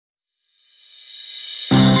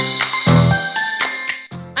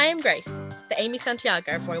Grace, the Amy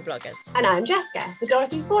Santiago of Royal Bloggers. And I'm Jessica, the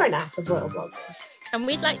Dorothy Sporanath of Royal Bloggers. And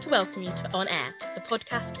we'd like to welcome you to On Air, the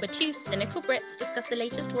podcast where two cynical Brits discuss the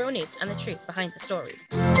latest royal news and the truth behind the stories.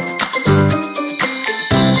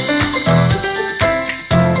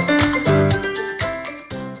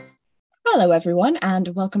 Hello, everyone, and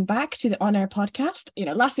welcome back to the On Air podcast.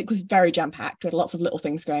 Last week was very jam-packed. We had lots of little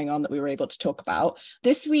things going on that we were able to talk about.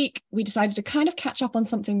 This week, we decided to kind of catch up on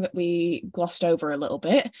something that we glossed over a little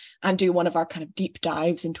bit and do one of our kind of deep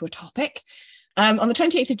dives into a topic. On the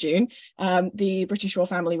 28th of June, the British royal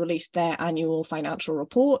family released their annual financial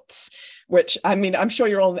reports, which, I'm sure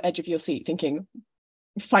you're all on the edge of your seat thinking,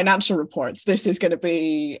 financial reports, this is going to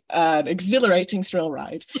be an exhilarating thrill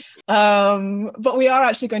ride. But we are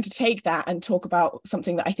actually going to take that and talk about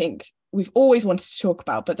something that I think we've always wanted to talk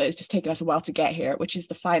about, but that it's just taken us a while to get here, which is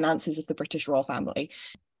the finances of the British royal family.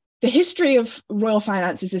 The history of royal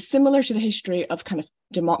finances is similar to the history of kind of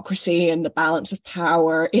democracy and the balance of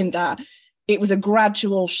power, in that it was a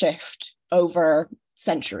gradual shift over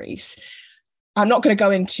centuries. I'm not going to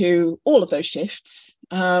go into all of those shifts,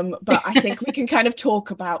 but I think we can kind of talk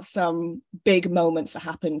about some big moments that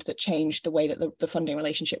happened that changed the way that the funding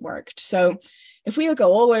relationship worked. So if we go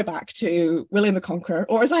all the way back to William the Conqueror,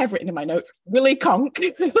 or as I have written in my notes, Willie Conk.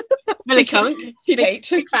 Willie Conk,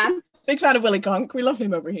 big fan. Big fan of Willie Conk. We love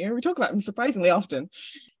him over here. We talk about him surprisingly often.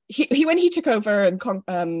 He when he took over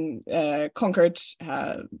and conquered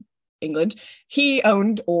England, he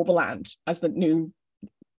owned all the land as the new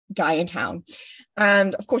guy in town,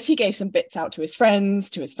 and of course he gave some bits out to his friends,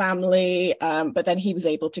 to his family, but then he was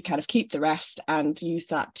able to kind of keep the rest and use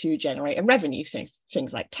that to generate a revenue,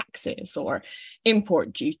 things like taxes or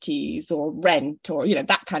import duties or rent, or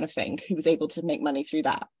that kind of thing. He was able to make money through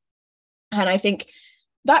that, and I think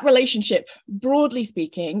that relationship, broadly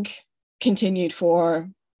speaking, continued for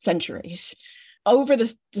centuries. Over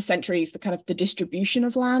the centuries, the distribution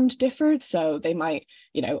of land differed. So they might,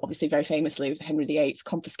 obviously very famously with Henry VIII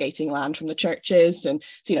confiscating land from the churches. And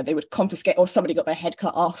so, they would confiscate, or somebody got their head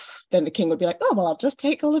cut off, then the king would be like, oh, well, I'll just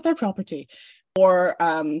take all of their property. Or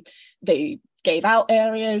they gave out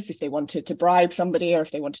areas if they wanted to bribe somebody, or if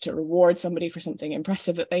they wanted to reward somebody for something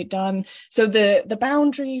impressive that they'd done. So the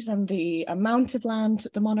boundaries and the amount of land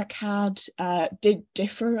that the monarch had did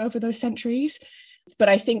differ over those centuries. But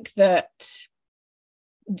I think that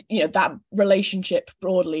that relationship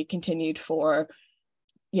broadly continued for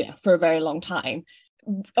a very long time.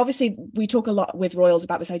 Obviously, we talk a lot with royals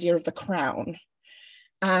about this idea of the crown.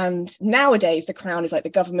 And nowadays, the crown is like the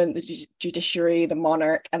government, the judiciary, the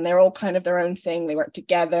monarch, and they're all kind of their own thing. They work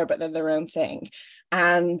together, but they're their own thing.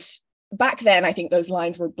 And back then, I think those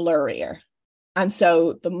lines were blurrier. And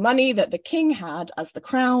so the money that the king had as the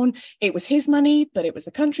crown, it was his money, but it was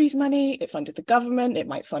the country's money. It funded the government. It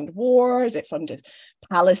might fund wars. It funded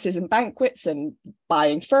palaces and banquets and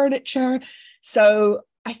buying furniture. So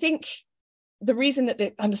I think the reason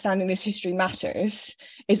that understanding this history matters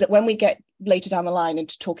is that when we get later down the line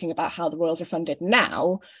into talking about how the royals are funded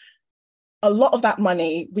now, a lot of that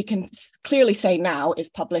money we can clearly say now is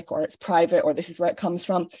public or it's private or this is where it comes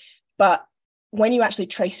from. But when you actually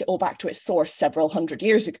trace it all back to its source several hundred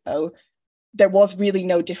years ago, there was really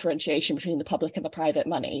no differentiation between the public and the private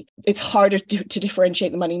money. It's harder to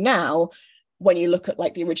differentiate the money now when you look at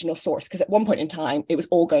the original source, because at one point in time, it was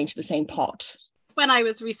all going to the same pot. When I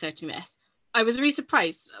was researching this, I was really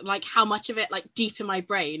surprised, how much of it, deep in my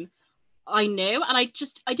brain, I knew. And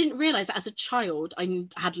I didn't realise that as a child, I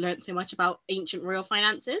had learned so much about ancient royal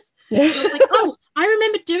finances. Yeah. I was like, oh, I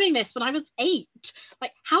remember doing this when I was 8.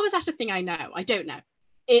 How is that a thing I know? I don't know.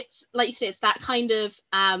 It's, like you said, it's that kind of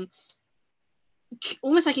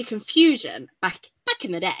almost like a confusion back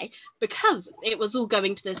in the day, because it was all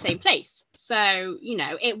going to the same place. So,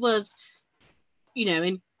 it was,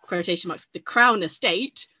 in quotation marks, the crown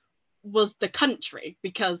estate was the country,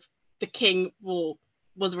 because the king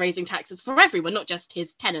was raising taxes for everyone, not just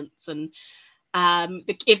his tenants. And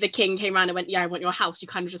if the king came around and went, yeah, I want your house, you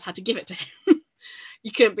kind of just had to give it to him.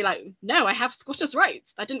 You couldn't be like, no, I have Scottish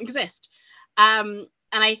rights. That didn't exist. And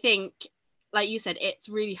I think, like you said, it's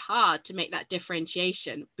really hard to make that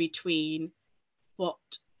differentiation between what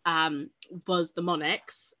was the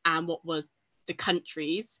monarchs and what was the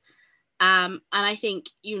countries. And I think,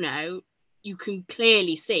 you can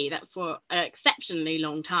clearly see that for an exceptionally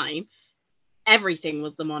long time, everything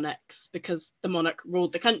was the monarch's, because the monarch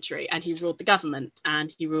ruled the country and he ruled the government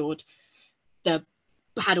and he ruled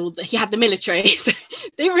he had the military. So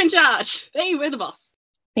they were in charge. They were the boss.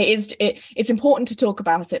 It's important to talk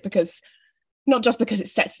about it, because not just because it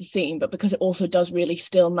sets the scene, but because it also does really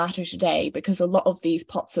still matter today, because a lot of these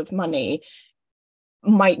pots of money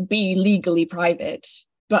might be legally private,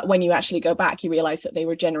 But when you actually go back, you realize that they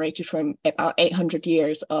were generated from about 800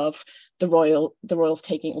 years of the royals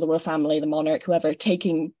taking, or the royal family, the monarch, whoever,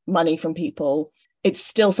 taking money from people. It's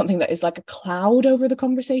still something that is like a cloud over the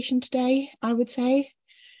conversation today, I would say.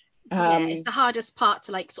 It's the hardest part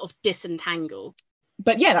to like sort of disentangle.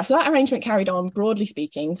 But yeah, so that arrangement carried on, broadly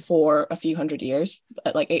speaking, for a few hundred years,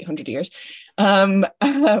 like 800 years.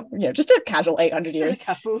 Just a casual 800 years. A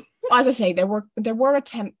couple. As I say, there were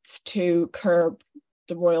attempts to curb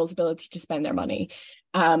the royals' ability to spend their money,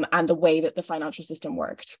 and the way that the financial system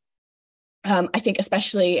worked. I think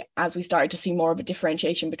especially as we started to see more of a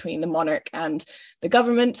differentiation between the monarch and the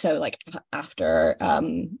government. So like after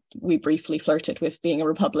we briefly flirted with being a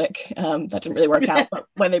republic, that didn't really work out. But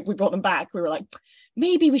when we brought them back, we were like,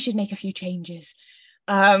 maybe we should make a few changes.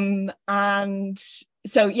 And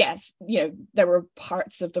so, yes, there were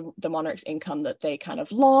parts of the monarch's income that they kind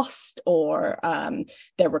of lost, or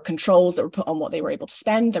there were controls that were put on what they were able to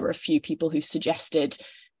spend. There were a few people who suggested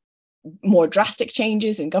more drastic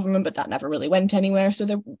changes in government, but that never really went anywhere.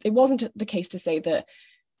 So it wasn't the case to say that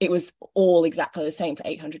it was all exactly the same for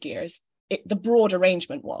 800 years. The broad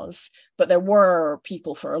arrangement was, but there were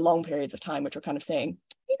people for long periods of time which were kind of saying,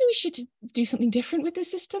 maybe we should do something different with this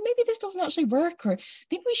system. Maybe this doesn't actually work, or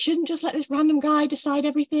maybe we shouldn't just let this random guy decide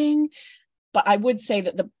everything. But I would say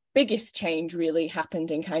that the biggest change really happened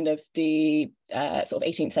in kind of the sort of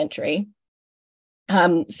 18th century.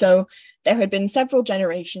 So there had been several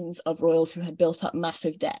generations of royals who had built up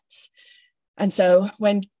massive debts. And so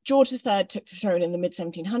when George III took the throne in the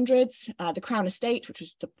mid-1700s, the Crown Estate, which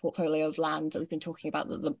was the portfolio of land that we've been talking about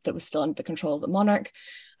that was still under the control of the monarch,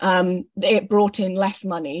 it brought in less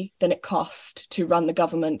money than it cost to run the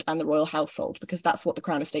government and the royal household, because that's what the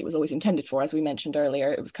Crown Estate was always intended for. As we mentioned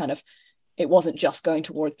earlier, it wasn't just going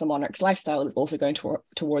towards the monarch's lifestyle, it was also going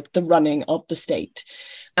towards the running of the state.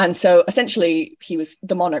 And so essentially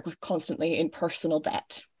the monarch was constantly in personal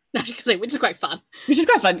debt. Which is quite fun.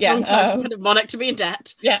 Yeah. Kind of monarch to be in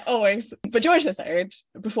debt. Yeah, always. But George III,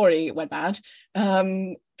 before he went bad,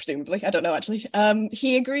 presumably, I don't know actually,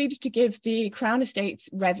 he agreed to give the Crown Estate's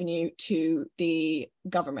revenue to the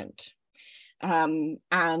government. And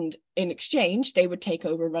in exchange, they would take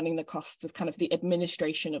over running the costs of kind of the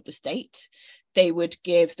administration of the state. They would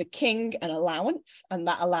give the king an allowance, and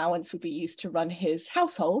that allowance would be used to run his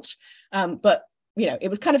household. But it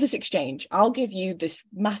was kind of this exchange. I'll give you this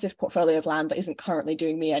massive portfolio of land that isn't currently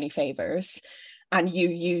doing me any favors, and you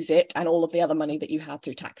use it and all of the other money that you have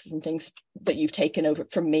through taxes and things that you've taken over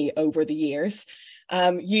from me over the years.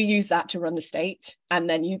 You use that to run the state, and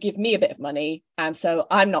then you give me a bit of money. And so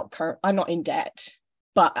I'm not in debt,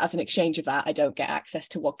 but as an exchange of that, I don't get access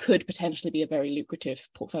to what could potentially be a very lucrative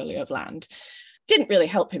portfolio of land. Didn't really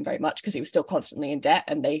help him very much, because he was still constantly in debt,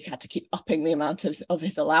 and they had to keep upping the amount of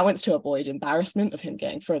his allowance to avoid embarrassment of him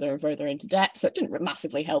getting further and further into debt. So it didn't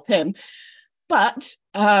massively help him. But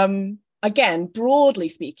again, broadly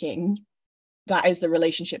speaking, that is the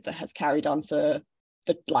relationship that has carried on for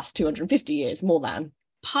the last 250 years, more than.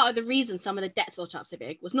 Part of the reason some of the debts built up so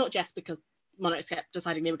big was not just because monarchs kept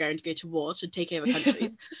deciding they were going to go to war to take over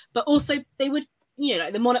countries, but also they would,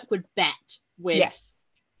 the monarch would bet with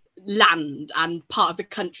land and part of the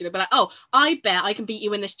country. They'd be like, oh, I bet I can beat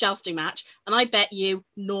you in this jousting match, and I bet you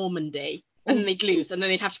Normandy. And then they'd lose, and then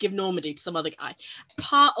they'd have to give Normandy to some other guy.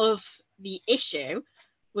 Part of the issue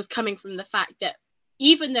was coming from the fact that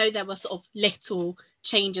even though there were sort of little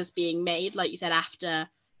changes being made, like you said, after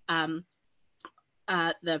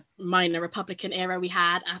the minor Republican era we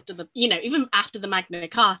had, after even after the Magna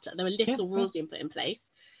Carta, there were little rules being put in place.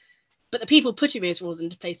 But the people putting those rules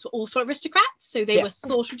into place were also aristocrats, so they were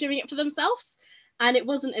sort of doing it for themselves. And it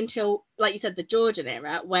wasn't until, like you said, the Georgian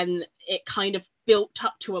era, when it kind of built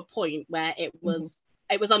up to a point where it was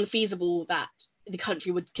unfeasible that the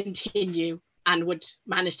country would continue and would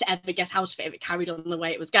manage to ever get out of it if it carried on the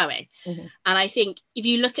way it was going. And I think if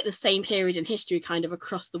you look at the same period in history kind of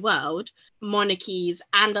across the world, monarchies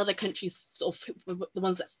and other countries, sort of the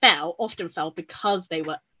ones that often fell because they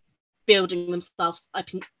were building themselves up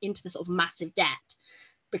into the sort of massive debt,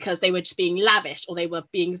 because they were just being lavish, or they were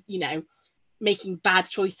being, making bad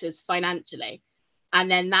choices financially.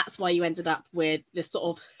 And then that's why you ended up with this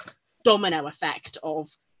sort of domino effect of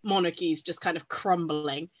monarchies just kind of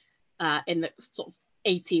crumbling in the sort of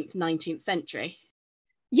 18th, 19th century.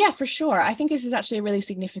 Yeah, for sure. I think this is actually a really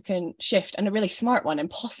significant shift, and a really smart one, and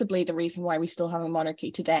possibly the reason why we still have a monarchy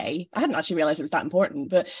today. I hadn't actually realized it was that important,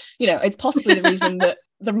 but it's possibly the reason that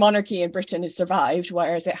the monarchy in Britain has survived,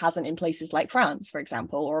 whereas it hasn't in places like France, for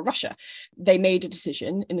example, or Russia. They made a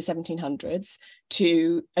decision in the 1700s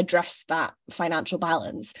to address that financial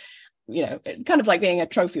balance. you know, kind of like being a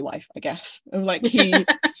trophy wife, I guess. And like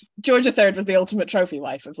George III was the ultimate trophy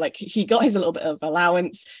wife of like, he got his a little bit of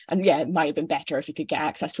allowance, and yeah, it might have been better if he could get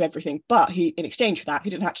access to everything, but he, in exchange for that, he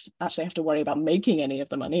didn't actually have to worry about making any of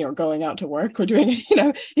the money or going out to work or doing, you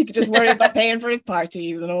know, he could just worry about paying for his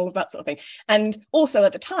parties and all of that sort of thing. And also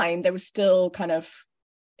at the time, there was still kind of,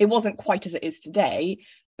 it wasn't quite as it is today.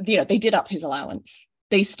 You know, they did up his allowance.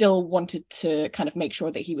 They still wanted to kind of make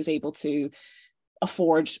sure that he was able to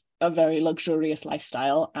afford a very luxurious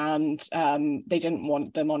lifestyle, and they didn't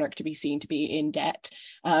want the monarch to be seen to be in debt.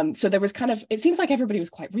 So there was kind of, it seems like everybody was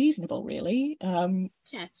quite reasonable, really. Yeah,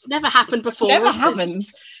 it's never happened before. It never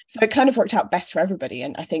happens. So it kind of worked out best for everybody.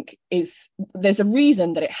 And I think there's a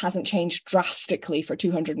reason that it hasn't changed drastically for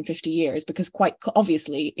 250 years, because quite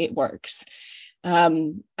obviously it works.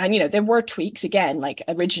 And you know, there were tweaks again, like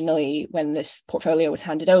originally when this portfolio was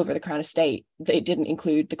handed over, the Crown Estate, it didn't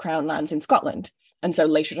include the Crown lands in Scotland. And so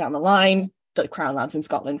later down the line, the Crown lands in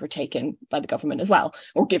Scotland were taken by the government as well,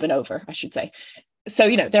 or given over, I should say. So,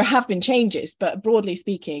 you know, there have been changes, but broadly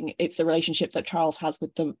speaking, it's the relationship that Charles has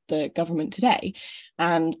with the government today.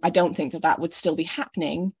 And I don't think that would still be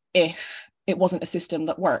happening if it wasn't a system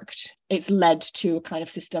that worked. It's led to a kind of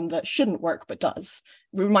system that shouldn't work, but does.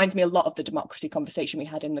 It reminds me a lot of the democracy conversation we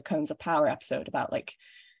had in the Cones of Power episode about like,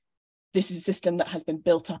 this is a system that has been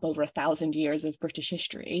built up over 1,000 years of British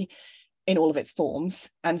history in all of its forms.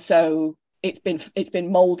 And so it's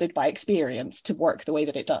been molded by experience to work the way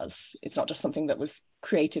that it does. It's not just something that was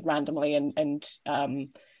created randomly and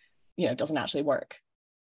you know, doesn't actually work.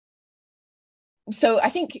 So I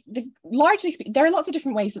think largely there are lots of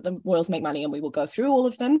different ways that the royals make money, and we will go through all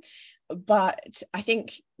of them. But I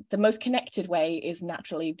think the most connected way is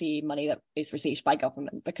naturally the money that is received by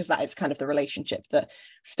government, because that is kind of the relationship that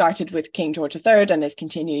started with King George III and has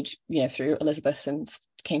continued, you know, through Elizabeth and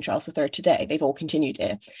King Charles III today. They've all continued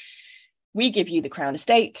it. We give you the Crown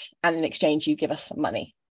Estate, and in exchange, you give us some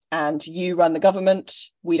money. And you run the government.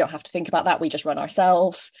 We don't have to think about that. We just run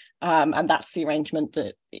ourselves. And that's the arrangement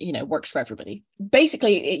that, you know, works for everybody.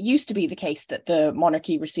 Basically, it used to be the case that the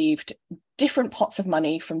monarchy received different pots of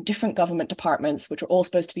money from different government departments, which were all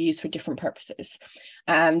supposed to be used for different purposes.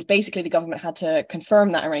 And basically, the government had to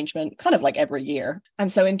confirm that arrangement kind of like every year.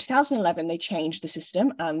 And so in 2011, they changed the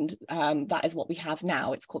system. And that is what we have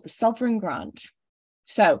now. It's called the Sovereign Grant.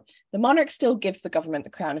 So the monarch still gives the government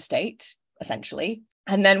the Crown Estate, essentially.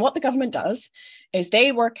 And then what the government does is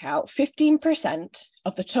they work out 15%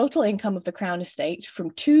 of the total income of the Crown Estate from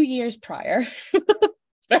 2 years prior.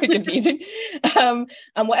 It's very confusing. And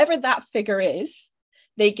whatever that figure is,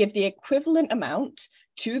 they give the equivalent amount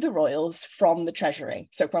to the royals from the treasury.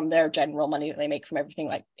 So from their general money that they make from everything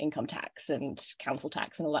like income tax and council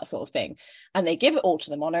tax and all that sort of thing. And they give it all to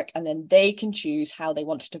the monarch, and then they can choose how they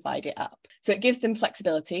want to divide it up. So it gives them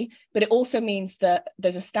flexibility, but it also means that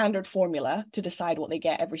there's a standard formula to decide what they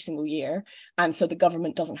get every single year. And so the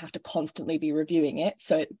government doesn't have to constantly be reviewing it.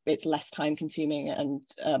 So it's less time consuming and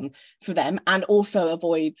for them, and also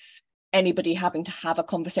avoids anybody having to have a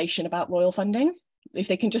conversation about royal funding. If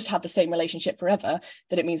they can just have the same relationship forever,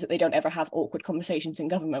 then it means that they don't ever have awkward conversations in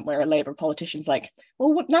government where a Labour politician's like,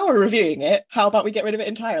 well, now we're reviewing it, how about we get rid of it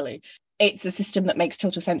entirely? It's a system that makes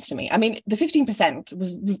total sense to me. I mean, the 15%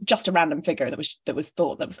 was just a random figure that was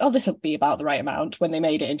thought, oh, this will be about the right amount when they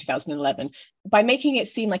made it in 2011. By making it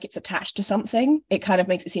seem like it's attached to something, it kind of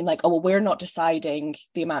makes it seem like, oh, well, we're not deciding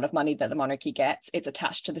the amount of money that the monarchy gets. It's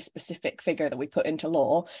attached to the specific figure that we put into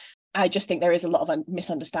law. I just think there is a lot of a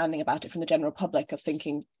misunderstanding about it from the general public of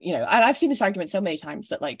thinking, you know, and I've seen this argument so many times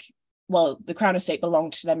that like, well, the Crown Estate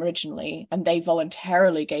belonged to them originally and they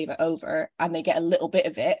voluntarily gave it over and they get a little bit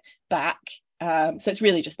of it back. So it's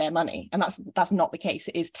really just their money. And that's not the case.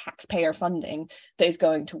 It is taxpayer funding that is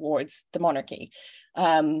going towards the monarchy.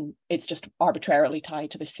 It's just arbitrarily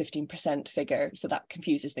tied to this 15% figure. So that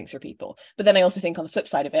confuses things for people. But then I also think on the flip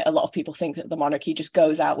side of it, a lot of people think that the monarchy just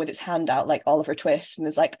goes out with its hand out like Oliver Twist and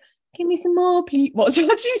is like, give me some more, please. What's he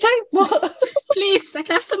saying? What? Please, I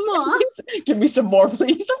can have some more. Give me some more,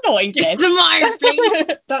 please. That's not what he said. Some more, please.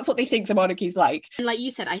 That's what they think the monarchy's like. And like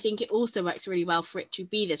you said, I think it also works really well for it to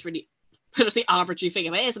be this really, obviously arbitrary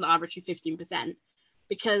figure, but it is an arbitrary 15%.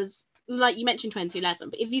 Because, like you mentioned 2011,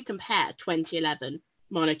 but if you compare 2011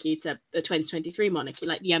 monarchy to the 2023 monarchy,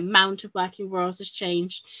 like the amount of working royals has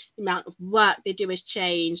changed, the amount of work they do has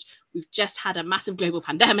changed. We've just had a massive global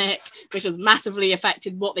pandemic which has massively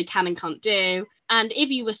affected what they can and can't do. And if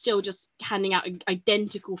you were still just handing out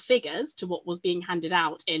identical figures to what was being handed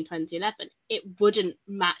out in 2011, it wouldn't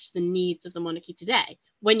match the needs of the monarchy today.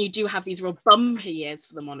 When you do have these real bumper years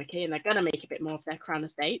for the monarchy and they're going to make a bit more of their Crown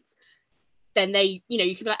Estates, then they, you know,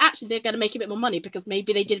 you could be like, actually, they're going to make a bit more money because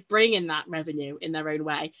maybe they did bring in that revenue in their own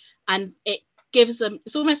way. And it gives them,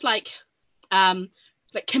 it's almost like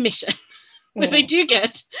commission. When they do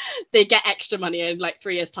good, they get extra money in like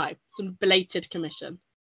 3 years' time, some belated commission.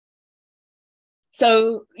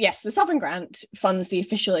 So yes, the sovereign grant funds the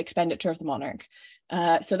official expenditure of the monarch.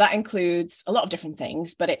 So that includes a lot of different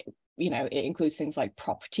things, but it includes things like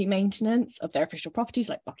property maintenance of their official properties,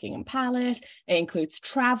 like Buckingham Palace. It includes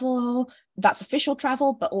travel, that's official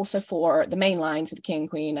travel, but also for the main lines with the King and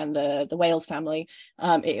Queen and the Wales family.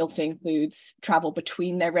 It also includes travel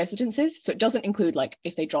between their residences. So it doesn't include like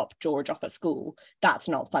if they drop George off at school, that's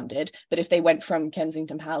not funded. But if they went from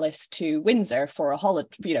Kensington Palace to Windsor for a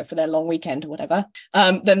holiday, for their long weekend or whatever,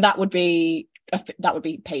 then that would be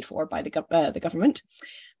paid for by the government.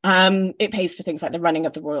 It pays for things like the running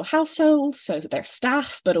of the royal household, so their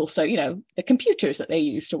staff, but also, the computers that they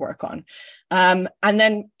use to work on. And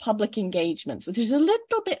then public engagements, which is a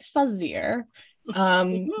little bit fuzzier.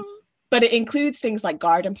 But it includes things like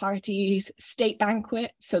garden parties, state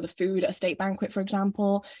banquets, so the food at a state banquet, for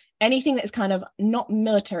example, anything that is kind of not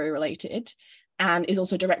military related and is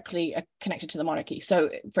also directly connected to the monarchy. So,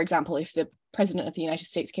 for example, if the President of the United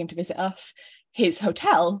States came to visit us, his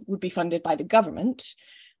hotel would be funded by the government,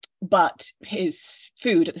 but his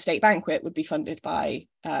food at the state banquet would be funded by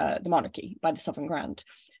the monarchy, by the sovereign grant.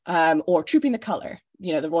 Or Trooping the Colour,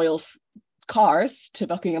 the royals' cars to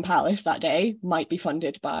Buckingham Palace that day might be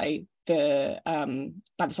funded by the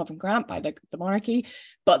sovereign grant, by the monarchy,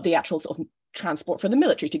 but the actual sort of transport for the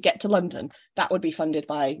military to get to London, that would be funded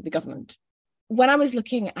by the government. When I was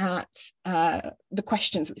looking at the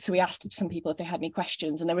questions, so we asked some people if they had any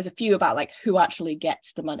questions, and there was a few about like who actually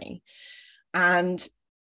gets the money. And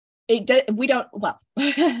the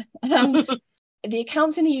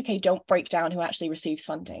accounts in the UK don't break down who actually receives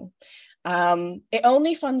funding. It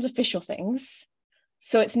only funds official things.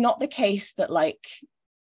 So it's not the case that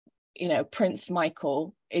Prince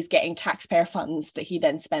Michael is getting taxpayer funds that he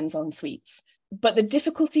then spends on sweets. But the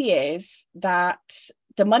difficulty is that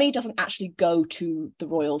the money doesn't actually go to the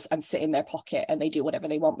royals and sit in their pocket and they do whatever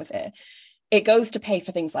they want with it. It goes to pay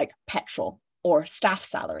for things like petrol or staff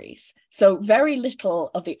salaries. So very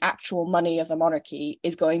little of the actual money of the monarchy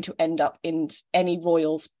is going to end up in any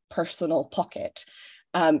royal's personal pocket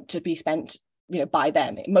to be spent, by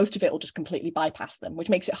them. Most of it will just completely bypass them, which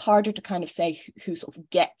makes it harder to kind of say who sort of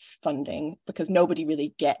gets funding, because nobody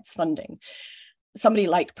really gets funding. Somebody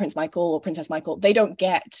like Prince Michael or Princess Michael, they don't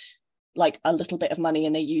get like a little bit of money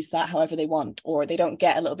and they use that however they want, or they don't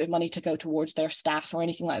get a little bit of money to go towards their staff or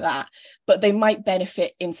anything like that, but they might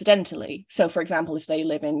benefit incidentally. So for example, if they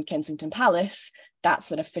live in Kensington Palace,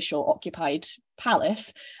 that's an official occupied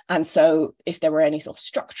palace, and so if there were any sort of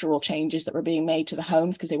structural changes that were being made to the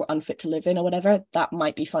homes because they were unfit to live in or whatever, that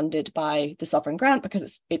might be funded by the sovereign grant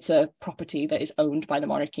because it's a property that is owned by the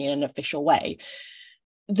monarchy in an official way.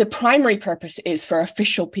 The primary purpose is for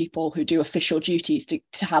official people who do official duties to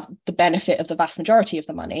have the benefit of the vast majority of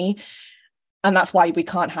the money. And that's why we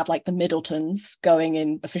can't have like the Middletons going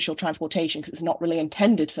in official transportation, because it's not really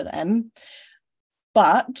intended for them.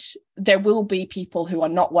 But there will be people who are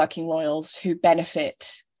not working royals who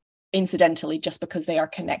benefit incidentally just because they are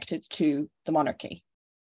connected to the monarchy.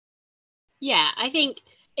 Yeah, I think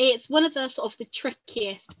it's one of the sort of the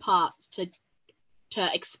trickiest parts to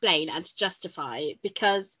explain and to justify,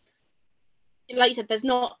 because like you said, there's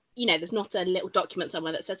not a little document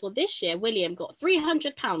somewhere that says, well, this year William got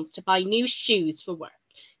 £300 to buy new shoes for work.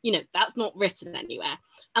 That's not written anywhere.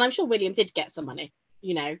 And I'm sure William did get some money,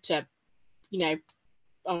 to I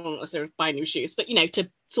don't know, sort of buy new shoes, but to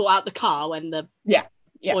sort out the car when the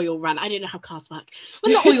oil ran. I don't know how cars work.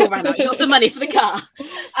 When the oil ran out, he got some money for the car.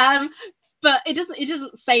 But it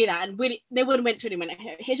doesn't say that, and no one went to him and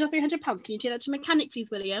went, here's your £300, can you take that to mechanic please,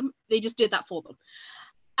 William? They just did that for them.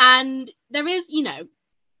 And there is,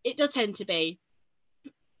 it does tend to be,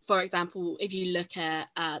 for example, if you look at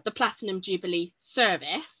the Platinum Jubilee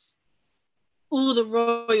service, all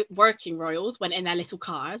the working royals went in their little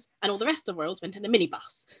cars and all the rest of the royals went in a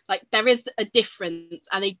minibus. Like, there is a difference,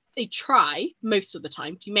 and they try most of the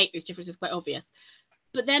time to make those differences quite obvious.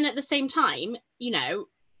 But then at the same time,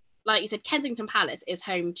 like you said, Kensington Palace is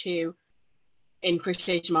home to, in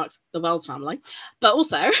quotation marks, the Wells family, but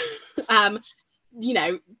also,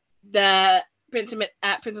 the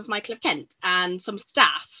Princess Michael of Kent and some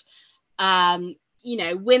staff.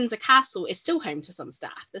 Windsor Castle is still home to some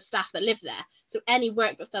staff, the staff that live there. So any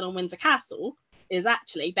work that's done on Windsor Castle is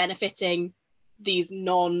actually benefiting these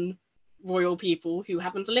non-royal people who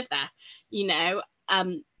happen to live there.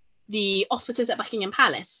 The offices at Buckingham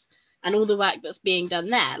Palace, and all the work that's being done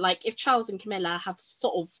there. Like if Charles and Camilla have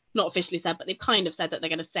sort of not officially said, but they've kind of said that they're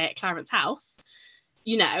going to stay at Clarence House,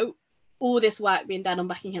 you know, all this work being done on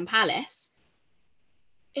Buckingham Palace,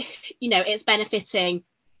 you know, it's benefiting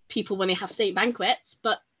people when they have state banquets,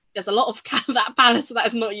 but there's a lot of that palace that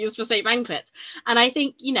is not used for state banquets. And I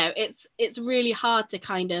think, you know, it's really hard to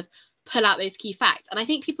kind of pull out those key facts. And I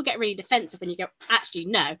think people get really defensive when you go, actually,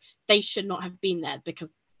 no, they should not have been there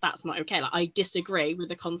because that's not okay. Like, I disagree with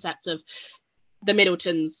the concept of the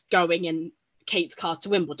Middletons going in Kate's car to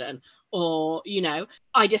Wimbledon, or, you know,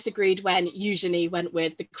 I disagreed when Eugenie went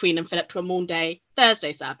with the Queen and Philip to a Maundy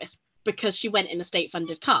Thursday service because she went in a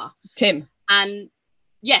state-funded car. Tim. And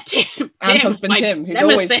yeah, Tim. Anne's husband Tim, who's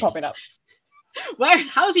always popping up.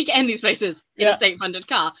 How is he getting these places in a state-funded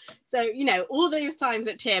car? So, you know, all those times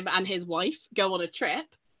that Tim and his wife go on a trip,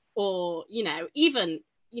 or, you know, even,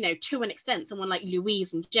 you know, to an extent, someone like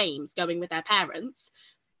Louise and James going with their parents,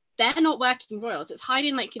 they're not working royals. It's highly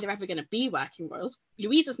unlikely they're ever going to be working royals.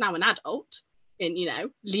 Louise is now an adult, in, you know,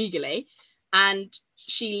 legally, and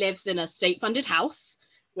she lives in a state-funded house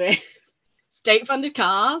with state-funded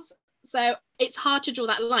cars. So it's hard to draw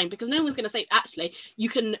that line because no one's going to say, actually, you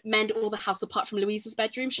can mend all the house apart from Louise's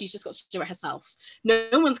bedroom. She's just got to do it herself. No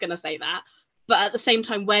one's going to say that. But at the same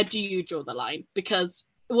time, where do you draw the line? Because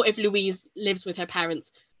what if Louise lives with her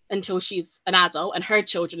parents until she's an adult and her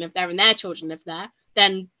children live there and their children live there?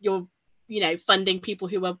 Then you're, you know, funding people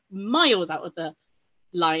who are miles out of the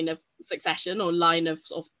line of succession or line of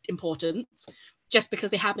sort of importance just because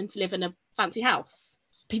they happen to live in a fancy house.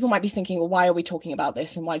 People might be thinking, well, why are we talking about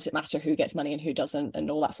this and why does it matter who gets money and who doesn't and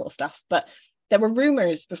all that sort of stuff? But there were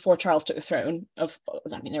rumours before Charles took the throne of,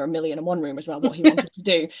 I mean, there were 1,000,001 rumours about what he wanted to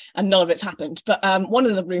do, and none of it's happened. But one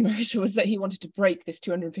of the rumours was that he wanted to break this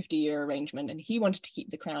 250-year arrangement, and he wanted to keep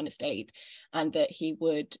the Crown estate, and that he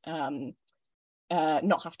would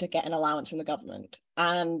not have to get an allowance from the government.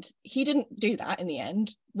 And he didn't do that in the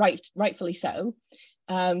end, rightfully so,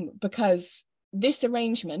 because this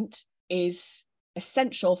arrangement is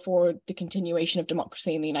essential for the continuation of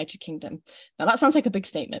democracy in the United Kingdom. Now that sounds like a big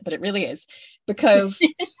statement, but it really is, because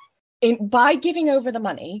by giving over the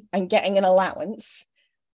money and getting an allowance,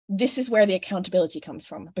 this is where the accountability comes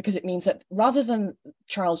from, because it means that rather than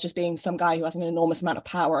Charles just being some guy who has an enormous amount of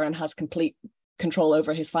power and has complete control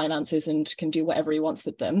over his finances and can do whatever he wants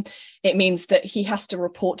with them, it means that he has to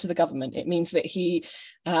report to the government. It means that he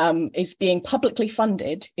is being publicly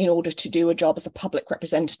funded in order to do a job as a public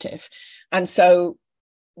representative. And so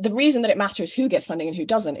the reason that it matters who gets funding and who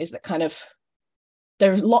doesn't is that kind of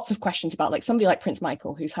there are lots of questions about, like, somebody like Prince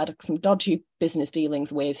Michael, who's had some dodgy business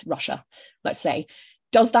dealings with Russia, let's say.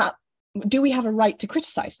 Do we have a right to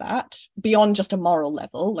criticize that beyond just a moral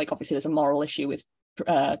level? Like, obviously there's a moral issue with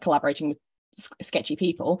collaborating with sketchy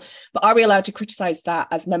people, but are we allowed to criticize that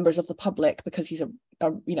as members of the public because he's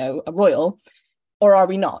a royal, or are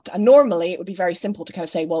we not? And normally it would be very simple to kind of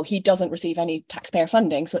say, well, he doesn't receive any taxpayer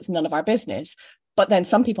funding, so it's none of our business. But then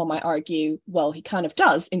some people might argue, well, he kind of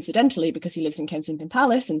does, incidentally, because he lives in Kensington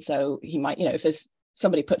Palace, and so he might, you know, if there's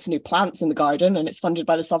somebody puts new plants in the garden and it's funded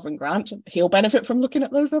by the sovereign grant, he'll benefit from looking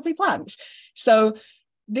at those lovely plants. So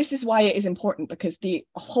this is why it is important, because the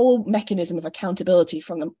whole mechanism of accountability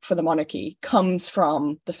for the monarchy comes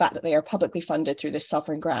from the fact that they are publicly funded through this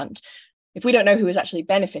sovereign grant. If we don't know who is actually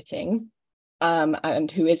benefiting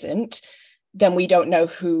and who isn't, then we don't know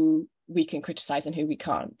who we can criticize and who we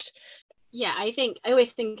can't. Yeah, I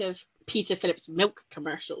always think of Peter Phillips' milk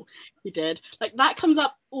commercial he did. Like, that comes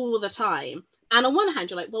up all the time. And on one hand,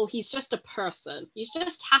 you're like, well, he's just a person. He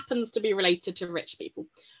just happens to be related to rich people.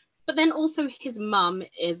 But then also his mum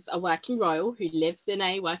is a working royal who lives in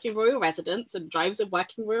a working royal residence and drives a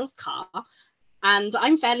working royal's car. And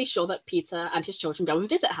I'm fairly sure that Peter and his children go and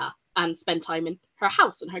visit her and spend time in her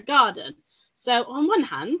house and her garden. So on one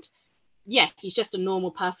hand, yeah, he's just a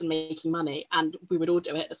normal person making money, and we would all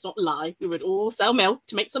do it. It's not a lie. We would all sell milk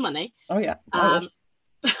to make some money. Oh, yeah. I'm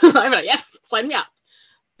like, yeah, sign me up.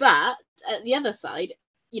 But at the other side,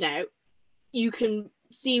 you know, you can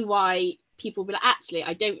see why people will actually,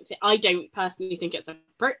 I don't personally think it's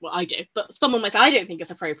appropriate. Well, I do, but someone might say, I don't think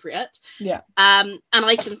it's appropriate. Yeah. And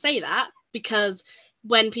I can say that because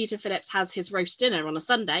when Peter Phillips has his roast dinner on a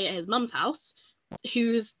Sunday at his mum's house,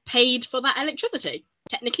 who's paid for that electricity?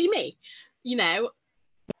 Technically me, you know.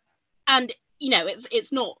 And, you know,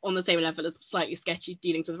 it's not on the same level as slightly sketchy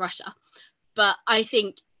dealings with Russia. But I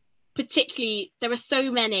think particularly there are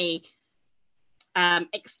so many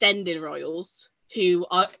extended royals who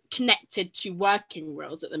are connected to working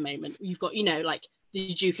royals at the moment. You've got, you know, like the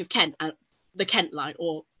Duke of Kent and the Kent line,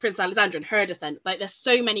 or Prince Alexander and her descent. Like, there's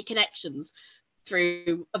so many connections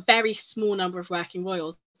through a very small number of working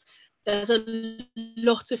royals. there's a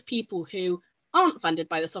lot of people who aren't funded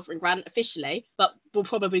by the sovereign grant officially, but will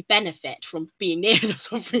probably benefit from being near the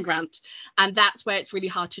sovereign grant. And that's where it's really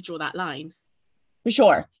hard to draw that line. For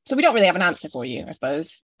sure. So we don't really have an answer for you, I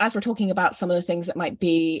suppose, as we're talking about some of the things that might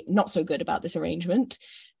be not so good about this arrangement.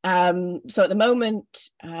 So at the moment,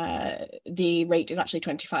 the rate is actually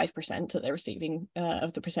 25% that they're receiving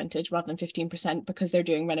of the percentage rather than 15% because they're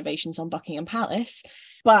doing renovations on Buckingham Palace.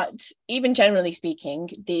 But even generally speaking,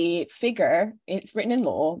 the figure, it's written in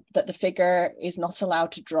law that the figure is not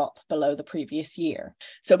allowed to drop below the previous year.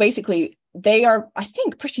 So basically, they are, I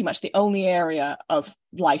think, pretty much the only area of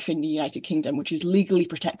life in the United Kingdom which is legally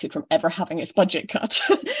protected from ever having its budget cut.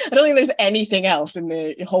 I don't think there's anything else in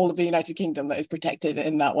the whole of the United Kingdom that is protected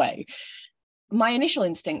in that way. My initial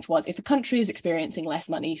instinct was if the country is experiencing less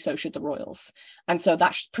money, so should the royals. And so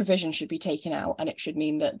that provision should be taken out, and it should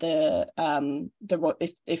mean that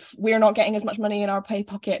if we're not getting as much money in our pay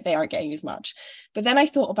pocket, they aren't getting as much. But then I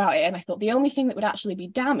thought about it and I thought the only thing that would actually be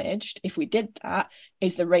damaged if we did that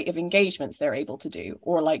is the rate of engagements they're able to do,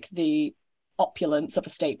 or like the opulence of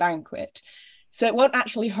a state banquet. So it won't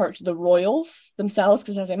actually hurt the royals themselves,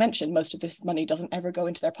 because as I mentioned, most of this money doesn't ever go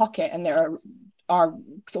into their pocket, and there are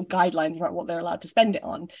sort of guidelines about what they're allowed to spend it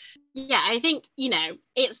on. Yeah, I think,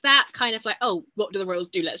 it's that kind of like, oh, what do the royals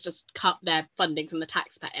do? Let's just cut their funding from the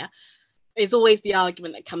taxpayer, is always the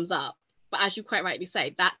argument that comes up. But as you quite rightly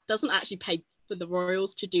say, that doesn't actually pay for the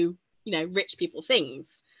royals to do, rich people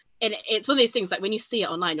things. And it's one of those things like when you see it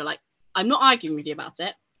online, you're like, I'm not arguing with you about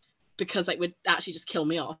it, because it would actually just kill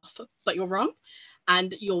me off, but you're wrong.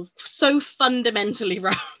 And you're so fundamentally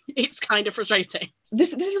wrong. It's kind of frustrating.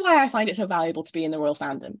 This is why I find it so valuable to be in the royal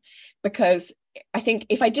fandom, because I think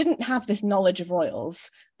if I didn't have this knowledge of royals,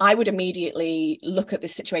 I would immediately look at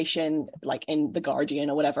this situation like in The Guardian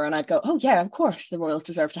or whatever, and I'd go, oh yeah, of course the royals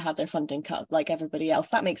deserve to have their funding cut like everybody else.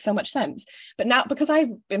 That makes so much sense. But now, because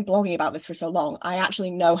I've been blogging about this for so long, I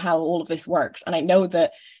actually know how all of this works. And I know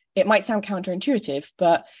that it might sound counterintuitive,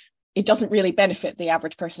 but it doesn't really benefit the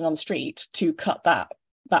average person on the street to cut that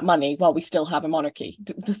money while we still have a monarchy.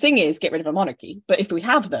 The thing is, get rid of a monarchy. But if we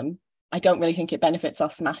have them, I don't really think it benefits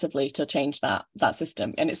us massively to change that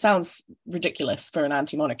system. And it sounds ridiculous for an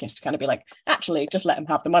anti-monarchist to kind of be like, actually, just let them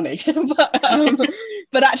have the money.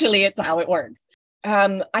 but actually, it's how it works.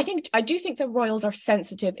 I do think the royals are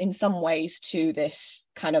sensitive in some ways to this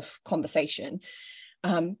kind of conversation,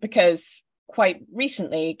 because quite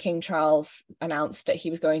recently, King Charles announced that he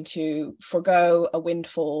was going to forgo a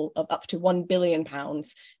windfall of up to £1 billion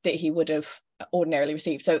that he would have ordinarily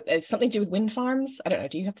received. So it's something to do with wind farms. I don't know.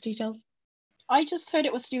 Do you have the details? I just heard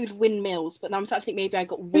it was to do with windmills, but now I'm starting to think maybe I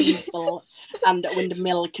got windfall and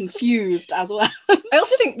windmill confused as well. I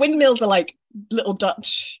also think windmills are like little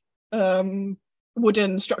Dutch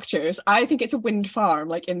wooden structures. I think it's a wind farm,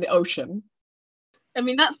 like in the ocean. I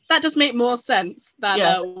mean, that does make more sense than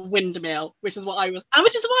a windmill, which is why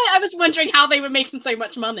I was wondering how they were making so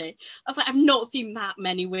much money. I was like, I've not seen that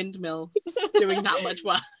many windmills doing that much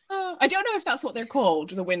work. I don't know if that's what they're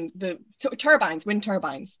called. Turbines, wind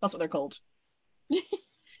turbines. That's what they're called.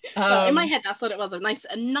 Well, in my head, that's what it was.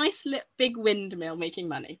 A nice big windmill making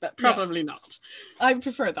money, but probably not. I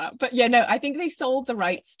prefer that. But yeah, no, I think they sold the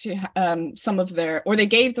rights to they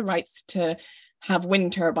gave the rights to have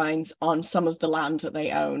wind turbines on some of the land that they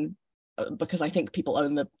own, because I think people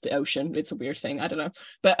own the ocean. It's a weird thing, I don't know,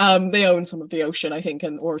 but they own some of the ocean, I think,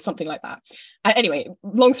 or something like that. Anyway,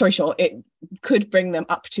 long story short, it could bring them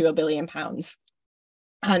up to £1 billion,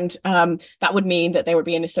 and that would mean that there would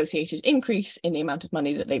be an associated increase in the amount of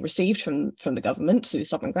money that they received from the government through the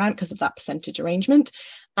sovereign grant because of that percentage arrangement,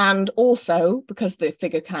 and also because the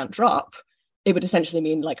figure can't drop, it would essentially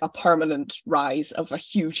mean like a permanent rise of a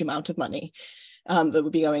huge amount of money that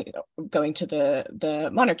would be going to the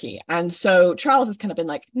monarchy. And so Charles has kind of been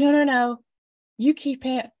like, no, you keep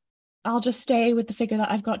it. I'll just stay with the figure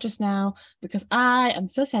that I've got just now because I am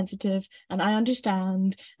so sensitive and I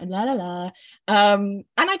understand and la la la. And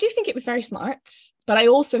I do think it was very smart, but I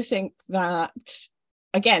also think that,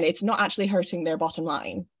 again, it's not actually hurting their bottom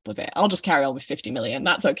line with it. I'll just carry on with 50 million.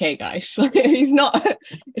 That's okay, guys. He's not.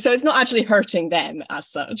 So it's not actually hurting them as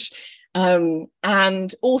such.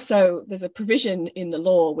 And also there's a provision in the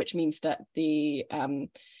law which means that the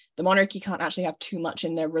monarchy can't actually have too much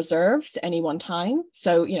in their reserves at any one time.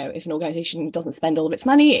 So, if an organization doesn't spend all of its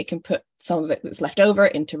money, it can put some of it that's left over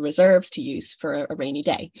into reserves to use for a rainy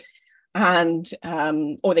day. And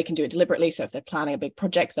or they can do it deliberately. So if they're planning a big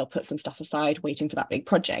project, they'll put some stuff aside waiting for that big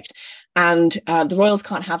project. And the royals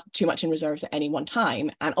can't have too much in reserves at any one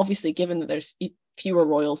time. And obviously, given that there's fewer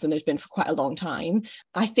royals than there's been for quite a long time,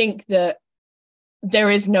 I think that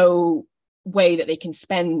there is no way that they can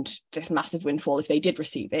spend this massive windfall if they did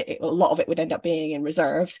receive it. A lot of it would end up being in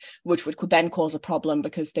reserves, which could then cause a problem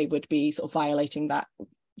because they would be sort of violating that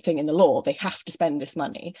thing in the law. They have to spend this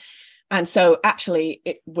money. And so actually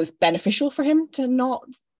it was beneficial for him to not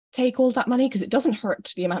take all that money, because it doesn't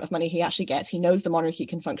hurt the amount of money he actually gets. He knows the monarchy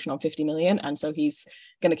can function on 50 million, and so he's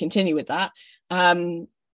going to continue with that. And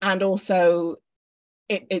also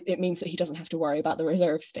it means that he doesn't have to worry about the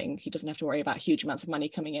reserves thing. He doesn't have to worry about huge amounts of money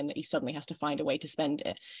coming in that he suddenly has to find a way to spend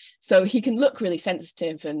it. So he can look really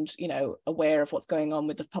sensitive and, you know, aware of what's going on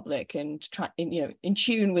with the public and try, you know, in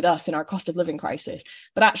tune with us in our cost of living crisis.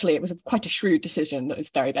 But actually, it was quite a shrewd decision that was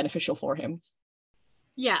very beneficial for him.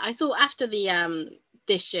 Yeah, I saw after the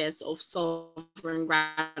this year's sort of sovereign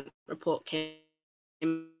grant report came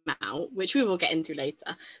out, which we will get into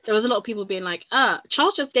later, there was a lot of people being like,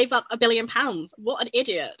 Charles just gave up £1 billion. What an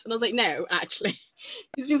idiot. And I was like, no, actually,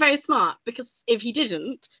 he's been very smart, because if he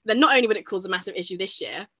didn't, then not only would it cause a massive issue this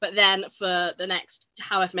year, but then for the next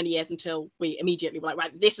however many years until we immediately were like,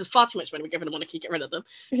 right, this is far too much money, we're giving a monarchy, get rid of them.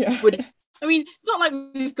 Yeah. I mean, it's not like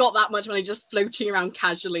we've got that much money just floating around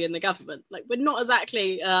casually in the government. Like, we're not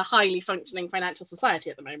exactly a highly functioning financial society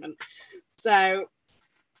at the moment. So,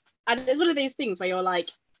 and it's one of those things where you're like,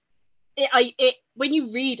 when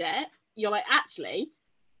you read it, you're like, actually,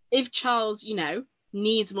 if Charles, you know,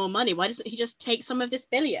 needs more money, why doesn't he just take some of this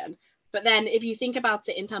billion? But then if you think about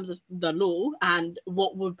it in terms of the law and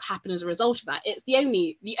what would happen as a result of that, it's the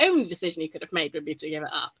only decision he could have made would be to give it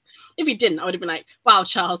up. If he didn't, I would have been like, wow,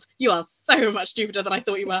 Charles, you are so much stupider than I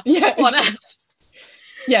thought you were. Yeah. What on earth?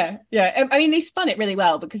 Yeah. I mean, they spun it really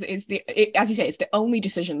well, because as you say, it's the only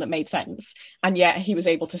decision that made sense. And yet he was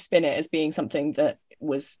able to spin it as being something that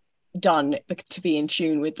was done to be in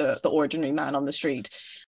tune with the ordinary man on the street.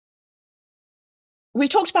 We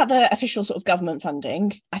talked about the official sort of government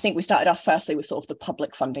funding. I think we started off firstly with sort of the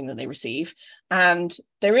public funding that they receive. And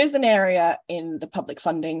there is an area in the public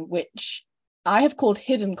funding which I have called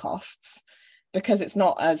hidden costs, because it's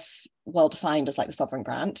not as well defined as like the sovereign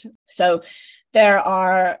grant. So there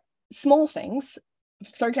are small things.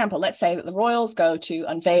 For example, let's say that the royals go to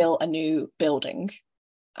unveil a new building.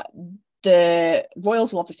 The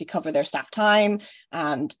royals will obviously cover their staff time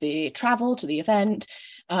and the travel to the event,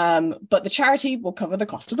 but the charity will cover the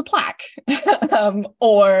cost of the plaque,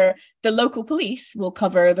 or the local police will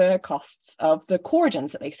cover the costs of the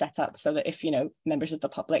cordons that they set up, so that if, you know, members of the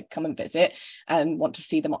public come and visit and want to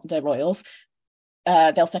see the royals,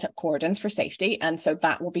 they'll set up cordons for safety, and so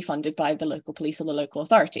that will be funded by the local police or the local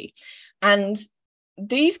authority. And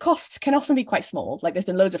these costs can often be quite small. Like, there's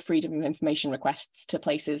been loads of freedom of information requests to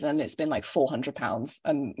places, and it's been like £400,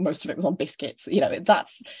 and most of it was on biscuits. You know,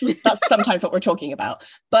 that's sometimes what we're talking about.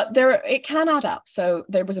 But it can add up. So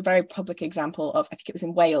there was a very public example of, I think it was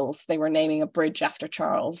in Wales, they were naming a bridge after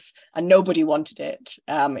Charles, and nobody wanted it.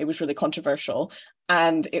 It was really controversial.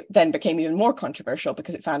 And it then became even more controversial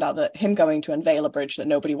because it found out that him going to unveil a bridge that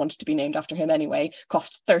nobody wanted to be named after him anyway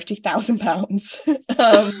cost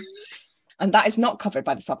 £30,000. And that is not covered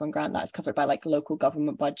by the sovereign grant. That is covered by like local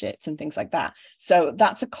government budgets and things like that. So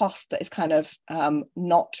that's a cost that is kind of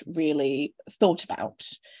not really thought about.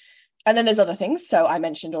 And then there's other things. So I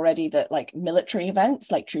mentioned already that like military events,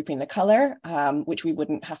 like Trooping the Colour, which we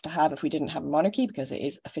wouldn't have to have if we didn't have a monarchy, because it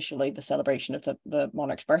is officially the celebration of the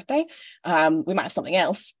monarch's birthday. We might have something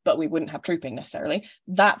else, but we wouldn't have trooping necessarily.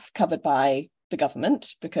 That's covered by the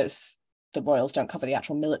government, because the royals don't cover the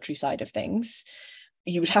actual military side of things.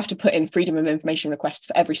 You would have to put in freedom of information requests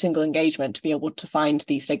for every single engagement to be able to find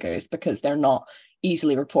these figures, because they're not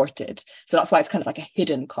easily reported. So that's why it's kind of like a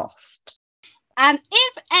hidden cost. And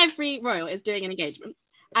if every royal is doing an engagement,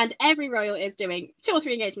 and every royal is doing 2 or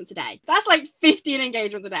 3 engagements a day, that's like 15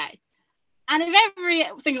 engagements a day. And if every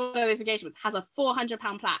single one of those engagements has a £400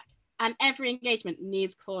 plaque, and every engagement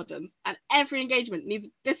needs cordons, and every engagement needs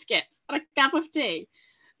biscuits and a cup of tea,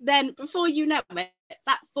 then before you know it,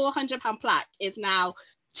 that £400 plaque is now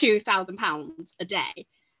 £2,000 a day.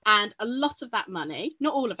 And a lot of that money,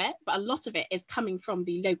 not all of it, but a lot of it is coming from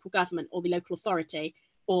the local government or the local authority,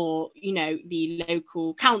 or, you know, the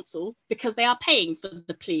local council, because they are paying for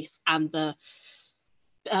the police and the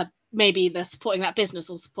maybe they're supporting that business,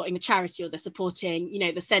 or supporting the charity, or they're supporting, you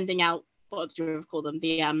know, the sending out, what do you call them,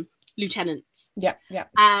 the lieutenants. Yeah.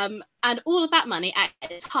 And all of that money at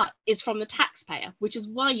its heart is from the taxpayer, which is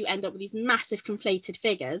why you end up with these massive conflated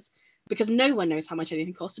figures, because no one knows how much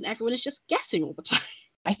anything costs and everyone is just guessing all the time.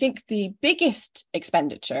 I think the biggest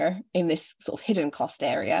expenditure in this sort of hidden cost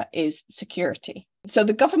area is security. So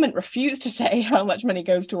the government refused to say how much money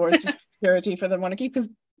goes towards security for the monarchy, because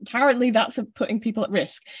apparently that's putting people at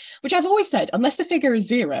risk, which I've always said, unless the figure is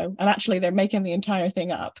 0 and actually they're making the entire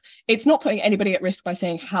thing up, it's not putting anybody at risk by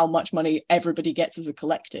saying how much money everybody gets as a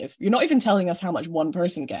collective. You're not even telling us how much one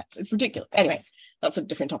person gets. It's ridiculous. Anyway, that's a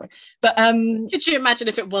different topic. But could you imagine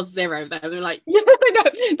if it was 0 though? They're like, yeah, I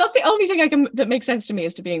know. That's the only thing that makes sense to me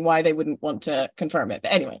as to being why they wouldn't want to confirm it.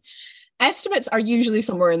 But anyway, estimates are usually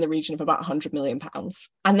somewhere in the region of about £100 million.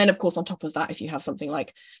 And then, of course, on top of that, if you have something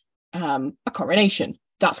like a coronation,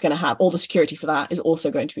 that's going to have all the security for that is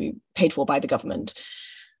also going to be paid for by the government.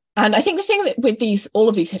 And I think the thing that with all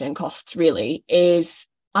of these hidden costs really is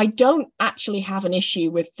I don't actually have an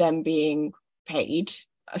issue with them being paid.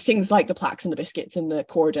 Things like the plaques and the biscuits and the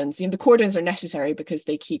cordons, the cordons are necessary because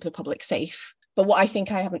they keep the public safe. But what I think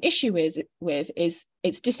I have an issue with is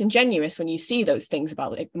it's disingenuous when you see those things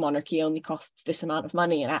about like the monarchy only costs this amount of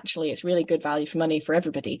money and actually it's really good value for money for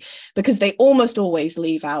everybody, because they almost always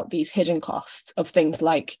leave out these hidden costs of things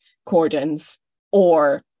like cordons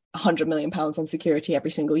or £100 million on security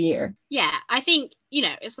every single year. Yeah, I think,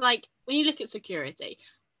 it's like when you look at security,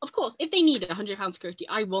 of course, if they need £100 security,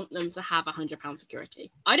 I want them to have £100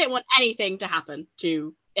 security. I don't want anything to happen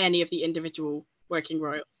to any of the individual working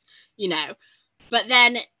royals, But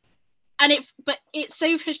then, but it's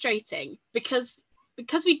so frustrating because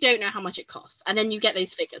we don't know how much it costs. And then you get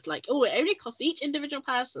those figures like, oh, it only costs each individual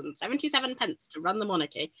person 77 pence to run the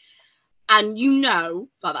monarchy. And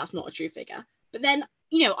that that's not a true figure. But then,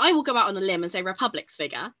 I will go out on a limb and say Republic's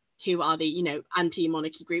figure, who are the,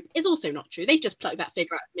 anti-monarchy group, is also not true. They've just plucked that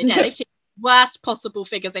figure out of mid-air. They've taken the worst possible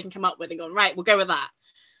figures they can come up with and gone, right, we'll go with that.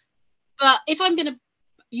 But if I'm going to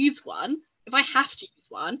use one, if I have to use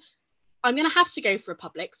one, I'm going to have to go for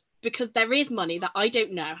Republic's because there is money that I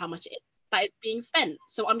don't know how much that is being spent.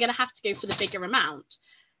 So I'm going to have to go for the bigger amount.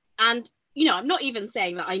 And, I'm not even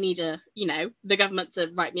saying that I need the government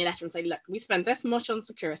to write me a letter and say, look, we spend this much on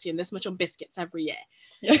security and this much on biscuits every year.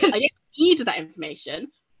 I don't need that information.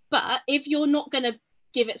 But if you're not going to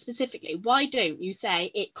give it specifically, why don't you say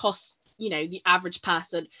it costs, the average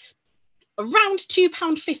person around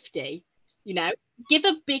 £2.50, give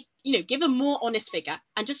a big, give a more honest figure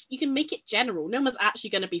and just, you can make it general. No one's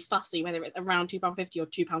actually going to be fussy whether it's around £2.50 or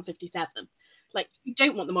 £2.57. Like, you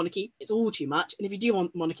don't want the monarchy, it's all too much. And if you do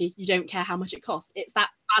want the monarchy, you don't care how much it costs. It's that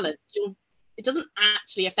balance. It doesn't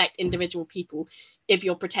actually affect individual people if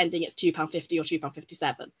you're pretending it's £2.50 or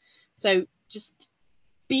 £2.57. So just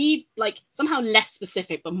be like somehow less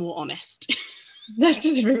specific but more honest. Less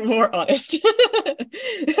specific, more honest.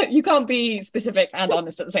 You can't be specific and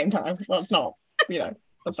honest at the same time. That's not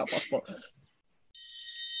possible.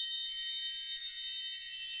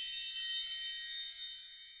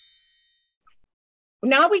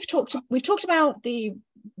 Now we've talked about the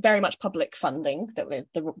very much public funding that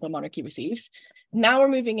the monarchy receives. Now we're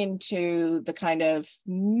moving into the kind of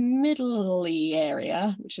middle-y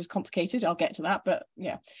area, which is complicated. I'll get to that, but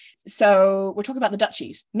yeah. So we're talking about the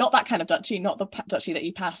duchies, not that kind of duchy, not the duchy that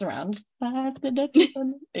you pass around. The duchy,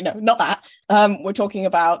 not that. We're talking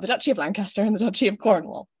about the Duchy of Lancaster and the Duchy of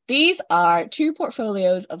Cornwall. These are two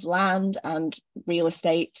portfolios of land and real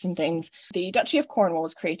estates and things. The Duchy of Cornwall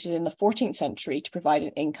was created in the 14th century to provide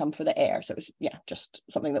an income for the heir. So it was, just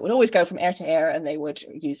something that would always go from heir to heir, and they would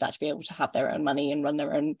use that to be able to have their own money and run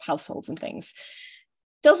their own households and things.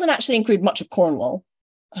 Doesn't actually include much of Cornwall.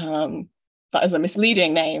 That is a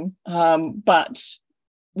misleading name, but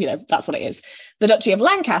that's what it is. The Duchy of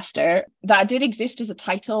Lancaster, that did exist as a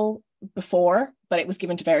title before, but it was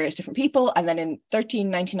given to various different people, and then in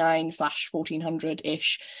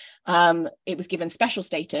 1399/1400-ish it was given special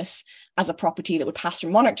status as a property that would pass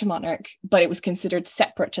from monarch to monarch, but it was considered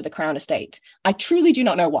separate to the crown estate. I truly do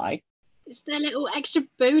not know why. It's their little extra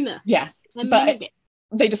bonus. Yeah, but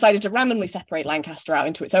they decided to randomly separate Lancaster out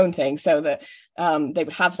into its own thing so that they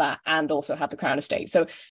would have that and also have the crown estate.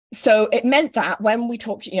 So it meant that when we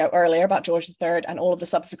talked, earlier about George III and all of the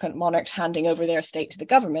subsequent monarchs handing over their estate to the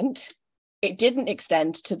government, it didn't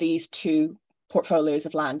extend to these two portfolios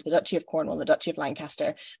of land, the Duchy of Cornwall and the Duchy of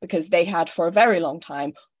Lancaster, because they had for a very long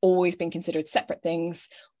time always been considered separate things,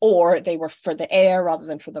 or they were for the heir rather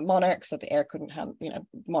than for the monarch. So the heir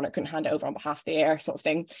monarch couldn't hand it over on behalf of the heir, sort of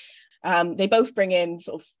thing. They both bring in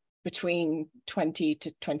sort of between 20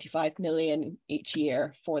 to 25 million each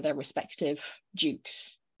year for their respective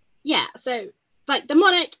dukes. Yeah, so like the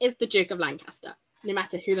monarch is the Duke of Lancaster, no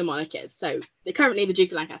matter who the monarch is. So currently the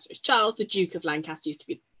Duke of Lancaster is Charles. The Duke of Lancaster used to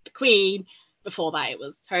be the Queen. Before that, it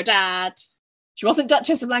was her dad. She wasn't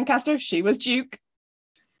Duchess of Lancaster, she was Duke.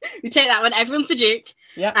 We take that one, everyone's the Duke.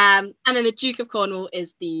 Yeah. And then the Duke of Cornwall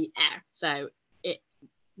is the heir. So it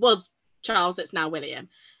was Charles, it's now William.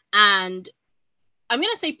 And I'm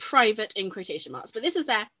going to say private in quotation marks, but this is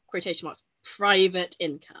their quotation marks private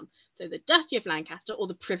income. So the Duchy of Lancaster, or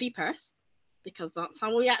the Privy Purse, because that's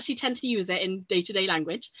how we actually tend to use it in day-to-day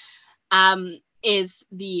language, is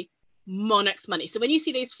the monarch's money. So when you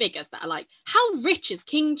see those figures that are like, how rich is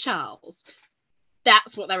King Charles?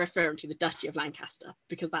 That's what they're referring to, the Duchy of Lancaster,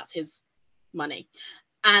 because that's his money.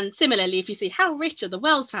 And similarly, if you see how rich are the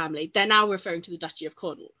Wells family, they're now referring to the Duchy of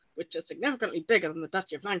Cornwall, which is significantly bigger than the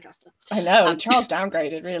Duchy of Lancaster. I know, Charles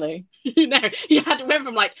downgraded, really. You know, he had to went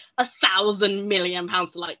from like 1,000 million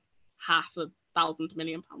pounds to like 500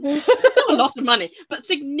 million pounds. Still a lot of money, but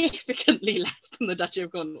significantly less than the Duchy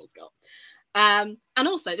of Cornwall's got. And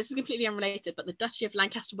also, this is completely unrelated, but the Duchy of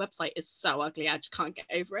Lancaster website is so ugly, I just can't get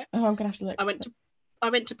over it. Oh, I'm gonna have to look. I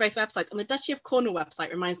went to both websites, and the Duchy of Cornwall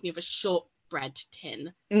website reminds me of a shortbread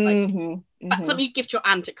tin. That's something you give to your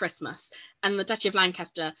aunt at Christmas. And the Duchy of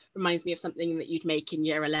Lancaster reminds me of something that you'd make in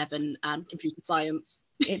year 11 computer science.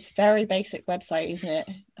 It's very basic website, isn't it?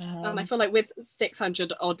 And I feel like with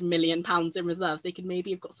 600 odd million pounds in reserves, they could maybe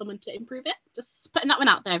have got someone to improve it. Just putting that one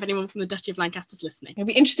out there if anyone from the Duchy of Lancaster's listening. It'll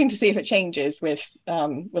be interesting to see if it changes with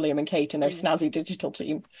William and Kate and their snazzy digital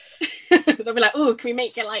team. They'll be like, oh, can we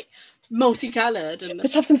make it like multicoloured? And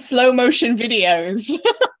let's have some slow motion videos.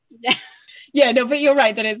 Yeah. Yeah, no, but you're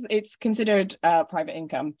right that it's considered private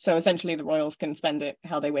income. So essentially the royals can spend it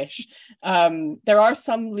how they wish. There are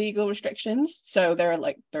some legal restrictions. So there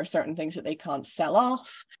are certain things that they can't sell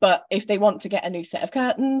off. But if they want to get a new set of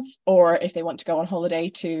curtains, or if they want to go on holiday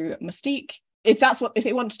to Mustique, if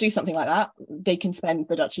they want to do something like that, they can spend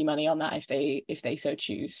the duchy money on that if they so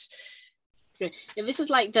choose. Yeah, this is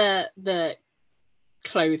like the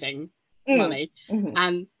clothing money. Mm-hmm.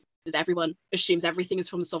 And everyone assumes everything is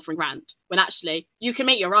from the sovereign grant, when actually you can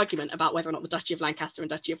make your argument about whether or not the Duchy of Lancaster and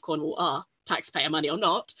Duchy of Cornwall are taxpayer money or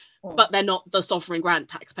not, but they're not the sovereign grant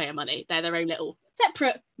taxpayer money. They're their own little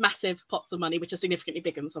separate massive pots of money which are significantly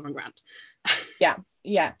bigger than the sovereign grant.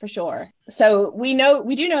 Yeah, for sure. So we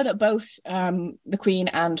do know that both the Queen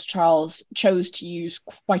and Charles chose to use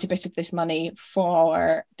quite a bit of this money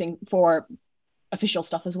for official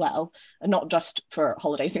stuff as well, and not just for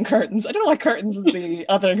holidays and curtains. I don't know why curtains was the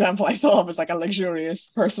other example I thought of as like a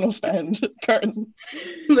luxurious personal spend. Curtains.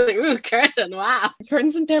 Like, ooh, curtain, wow.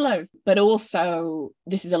 Curtains and pillows. But also,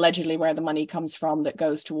 this is allegedly where the money comes from that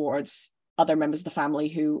goes towards other members of the family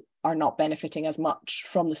who are not benefiting as much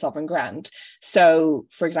from the sovereign grant. So,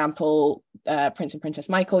 for example, Prince and Princess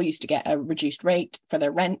Michael used to get a reduced rate for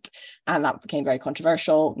their rent, and that became very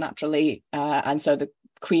controversial, naturally. And so the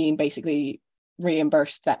Queen basically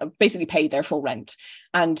reimbursed that, basically paid their full rent,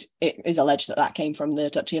 and it is alleged that came from the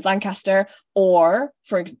Duchy of Lancaster. Or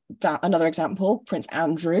for another example, Prince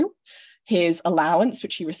Andrew, his allowance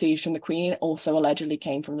which he received from the Queen also allegedly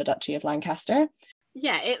came from the Duchy of Lancaster.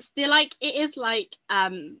 Yeah, it is like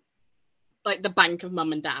the bank of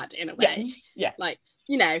mum and dad in a way. Yes. Yeah, like,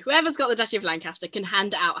 you know, whoever's got the Duchy of Lancaster can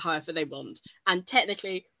hand it out however they want, and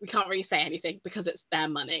technically we can't really say anything because it's their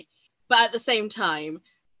money, but at the same time,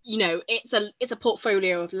 you know, it's a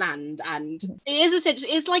portfolio of land, and it is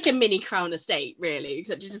essentially, it's like a mini crown estate, really,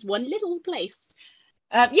 except it's just one little place.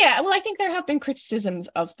 Well, I think there have been criticisms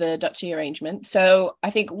of the duchy arrangement. So I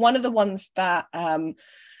think one of the ones that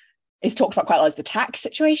is talked about quite a lot is the tax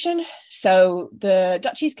situation. So the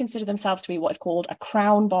duchies consider themselves to be what is called a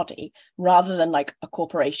crown body rather than like a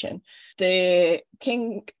corporation. The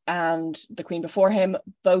king and the queen before him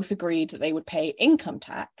both agreed that they would pay income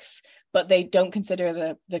tax, but they don't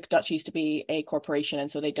consider the duchies to be a corporation,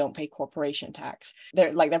 and so they don't pay corporation tax.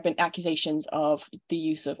 There have been accusations of the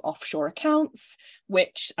use of offshore accounts,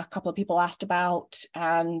 which a couple of people asked about,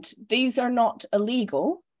 and these are not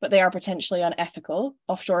illegal, but they are potentially unethical.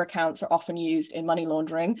 Offshore accounts are often used in money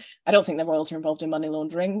laundering. I don't think the royals are involved in money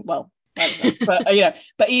laundering. Well, I don't know.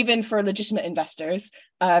 But even for legitimate investors,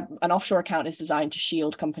 an offshore account is designed to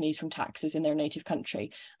shield companies from taxes in their native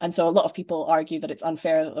country. And so a lot of people argue that it's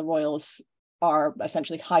unfair that the royals are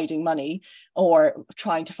essentially hiding money or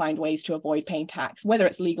trying to find ways to avoid paying tax. Whether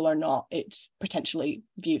it's legal or not, it's potentially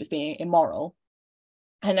viewed as being immoral.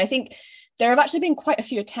 And I think there have actually been quite a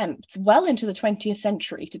few attempts well into the 20th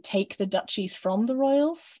century to take the duchies from the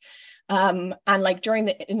royals. And like during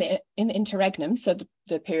in the interregnum, so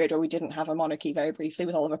the period where we didn't have a monarchy, very briefly,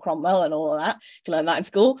 with Oliver Cromwell and all of that, if you learned that in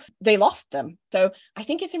school, they lost them. So I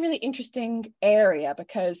think it's a really interesting area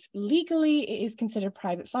because legally it is considered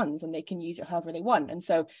private funds and they can use it however they want. And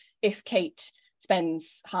so if Kate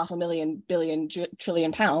spends £500 million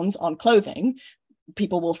trillion pounds on clothing,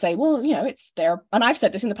 people will say, well, you know, it's their, and I've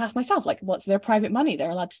said this in the past myself, like, what's their private money? They're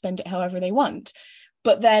allowed to spend it however they want.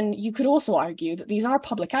 But then you could also argue that these are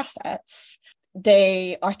public assets.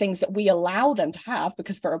 they are things that we allow them to have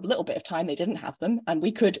because for a little bit of time they didn't have them, and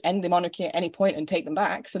we could end the monarchy at any point and take them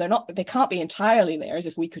back. So they can't be entirely theirs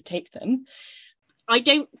if we could take them. I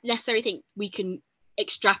don't necessarily think we can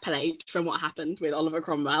extrapolate from what happened with Oliver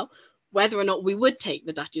Cromwell whether or not we would take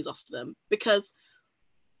the duchies off them, because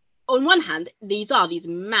on one hand, these are these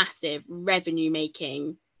massive revenue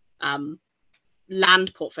making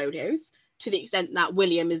land portfolios, to the extent that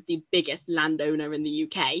William is the biggest landowner in the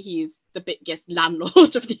UK. He's the biggest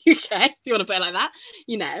landlord of the UK, if you want to put it like that,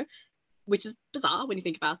 you know, which is bizarre when you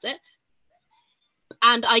think about it.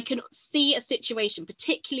 And I can see a situation,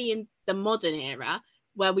 particularly in the modern era,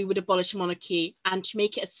 where we would abolish monarchy and to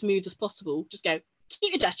make it as smooth as possible, just go,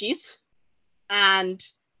 keep your duchies and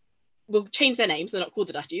we'll change their names. They're not called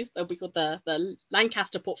the duchies. They'll be called the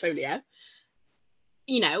Lancaster portfolio,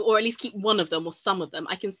 you know, or at least keep one of them or some of them.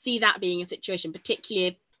 I can see that being a situation, particularly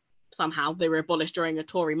if somehow they were abolished during a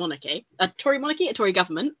Tory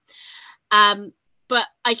government. But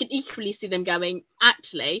I can equally see them going,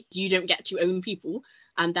 actually, you don't get to own people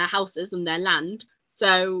and their houses and their land,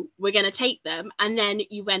 so we're going to take them. And then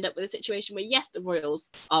you end up with a situation where, yes, the royals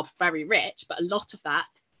are very rich, but a lot of that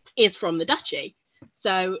is from the duchy.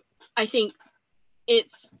 So I think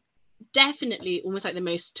it's definitely almost like the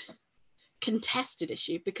most contested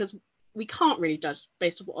issue, because we can't really judge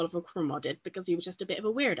based on what Oliver Cromwell did, because he was just a bit of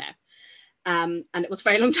a weirdo. And it was a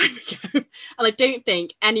very long time ago. And I don't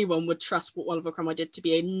think anyone would trust what Oliver Cromwell did to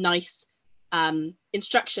be a nice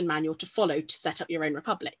instruction manual to follow to set up your own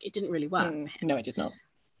republic. It didn't really work. No, it did not.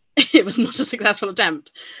 It was not a successful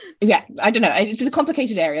attempt. Yeah, I don't know. It's a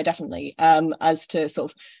complicated area, definitely, as to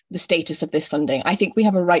sort of the status of this funding. I think we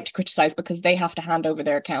have a right to criticise because they have to hand over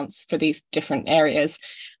their accounts for these different areas,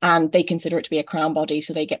 and they consider it to be a crown body,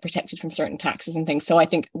 so they get protected from certain taxes and things. So I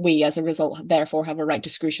think we, as a result, therefore have a right to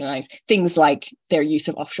scrutinise things like their use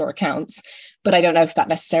of offshore accounts. But I don't know if that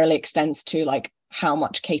necessarily extends to like how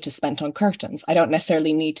much Kate has spent on curtains. I don't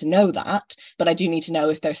necessarily need to know that, but I do need to know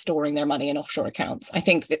if they're storing their money in offshore accounts. I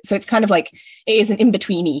think that, so it's kind of like, it is an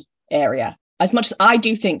in-betweeny area. As much as I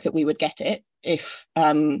do think that we would get it if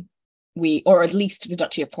we, or at least the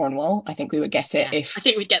Duchy of Cornwall, I think we would get it if... I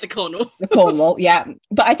think we'd get the Cornwall. The Cornwall, yeah.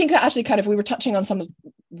 But I think that actually kind of, we were touching on some of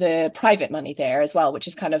the private money there as well, which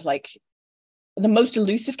is kind of like the most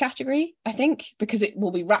elusive category, I think, because it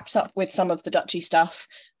will be wrapped up with some of the duchy stuff.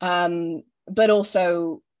 But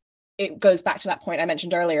also it goes back to that point I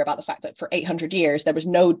mentioned earlier about the fact that for 800 years, there was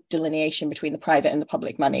no delineation between the private and the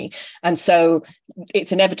public money. And so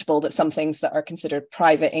it's inevitable that some things that are considered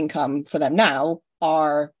private income for them now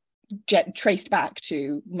are traced back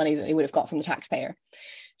to money that they would have got from the taxpayer.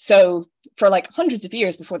 So for like hundreds of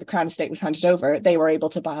years before the Crown Estate was handed over, they were able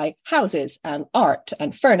to buy houses and art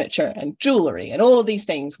and furniture and jewellery and all of these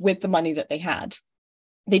things with the money that they had.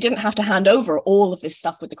 They didn't have to hand over all of this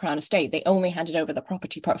stuff with the Crown Estate. They only handed over the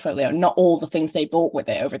property portfolio, not all the things they bought with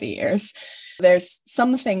it over the years. There's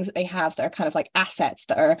some things that they have that are kind of like assets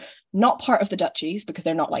that are not part of the duchies because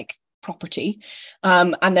they're not like property,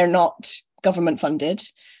 and they're not government funded.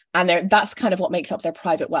 And that's kind of what makes up their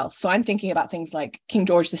private wealth. So I'm thinking about things like King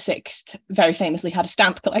George VI very famously had a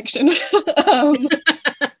stamp collection.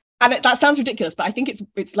 And that sounds ridiculous, but I think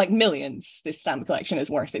it's like millions this stamp collection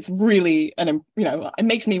is worth. It's really, it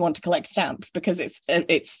makes me want to collect stamps because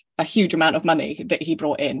it's a huge amount of money that he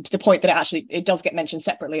brought in, to the point that it does get mentioned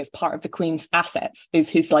separately as part of the Queen's assets, is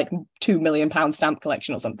his like £2 million stamp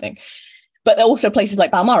collection or something. But also places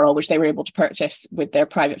like Balmoral, which they were able to purchase with their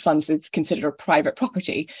private funds, is considered a private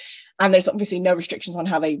property. And there's obviously no restrictions on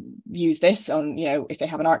how they use this, on, if they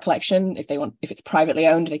have an art collection, if it's privately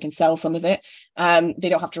owned, they can sell some of it. They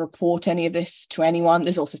don't have to report any of this to anyone.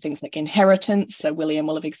 There's also things like inheritance. So William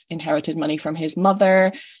will have inherited money from his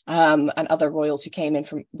mother, and other royals who came in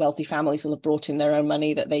from wealthy families will have brought in their own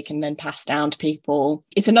money that they can then pass down to people.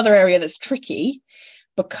 It's another area that's tricky,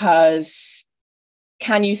 because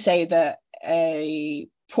can you say that a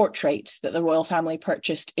portrait that the royal family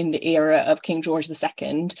purchased in the era of King George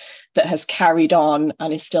II that has carried on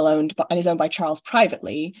and is still owned and is owned by Charles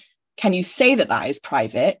privately, can you say that is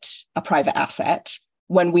a private asset,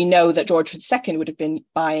 when we know that George II would have been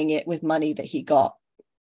buying it with money that he got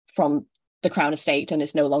from the Crown Estate and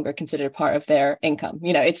is no longer considered part of their income?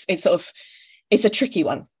 It's a tricky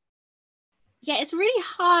one. Yeah, it's really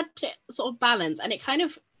hard to sort of balance, and it kind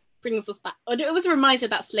of brings us back. It was a reminder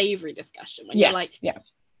of that slavery discussion when you're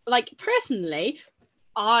like, personally,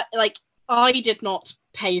 I did not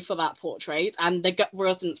pay for that portrait, and the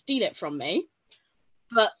royals didn't steal it from me.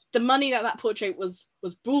 But the money that portrait was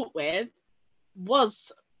bought with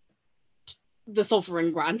was the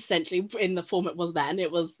sovereign grant, essentially, in the form it was then.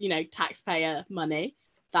 It was, taxpayer money.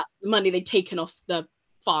 that money they'd taken off the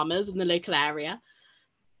farmers in the local area,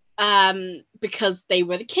 because they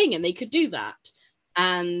were the king and they could do that.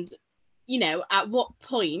 And you know, at what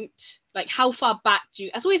point, like, how far back do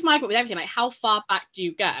you, that's always my argument with everything, like, how far back do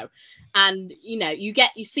you go? And you know, you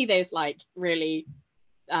see those like really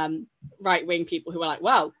right-wing people who are like,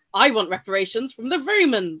 well, I want reparations from the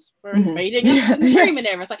Romans for invading us in the Roman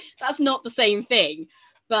era. It's like, that's not the same thing.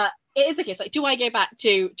 But it is a case, like, do I go back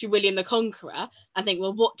to William the Conqueror and think,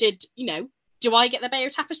 well, what did, you know, do I get the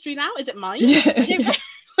Bayeux Tapestry now? Is it mine? I don't know.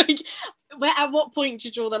 Like, at what point do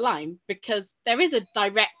you draw the line? Because there is a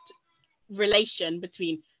direct relation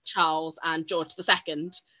between Charles and George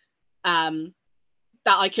II that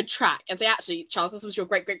I could track and say, actually, Charles, this was your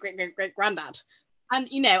great granddad. And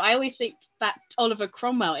you know, I always think that Oliver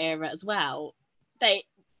Cromwell era as well, they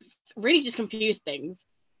really just confused things,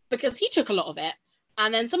 because he took a lot of it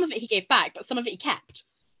and then some of it he gave back, but some of it he kept.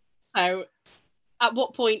 So at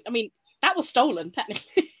what point, I mean, that was stolen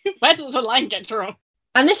technically. Where does the line get drawn?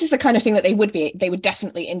 And this is the kind of thing that they would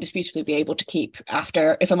definitely indisputably be able to keep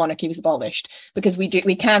after, if a monarchy was abolished, because we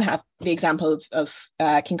can have the example of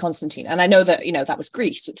King Constantine. And I know that, you know, that was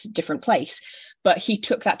Greece, it's a different place, but he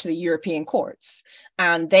took that to the European courts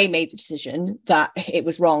and they made the decision that it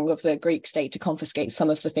was wrong of the Greek state to confiscate some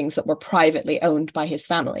of the things that were privately owned by his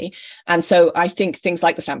family. And so I think things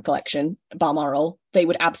like the stamp collection, Balmoral, they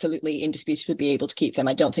would absolutely indisputably be able to keep them.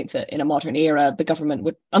 I don't think that in a modern era, the government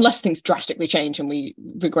would, unless things drastically change and we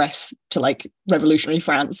regress to like revolutionary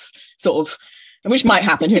France, sort of, which might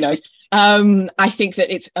happen, who knows. I think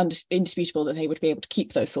that it's indisputable that they would be able to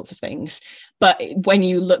keep those sorts of things. But when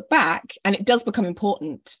you look back, and it does become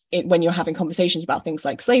important when you're having conversations about things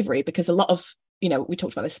like slavery, because a lot of, you know, we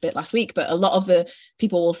talked about this a bit last week, but a lot of the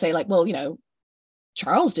people will say like, well, you know,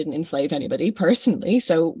 Charles didn't enslave anybody personally,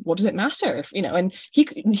 so what does it matter if, you know, and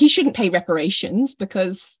he shouldn't pay reparations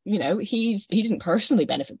because, you know, he didn't personally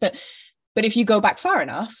benefit. But if you go back far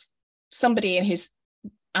enough, somebody in his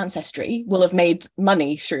ancestry will have made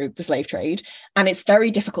money through the slave trade, and it's very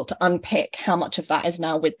difficult to unpick how much of that is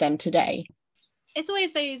now with them today. It's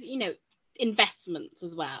always those, you know, investments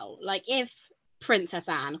as well. Like if Princess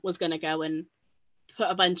Anne was going to go and put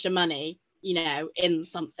a bunch of money, you know, in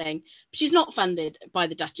something, she's not funded by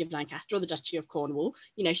the Duchy of Lancaster or the Duchy of Cornwall.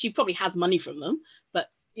 You know, she probably has money from them, but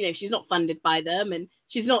you know, she's not funded by them, and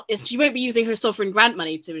she won't be using her sovereign grant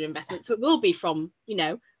money to an investment, so it will be from, you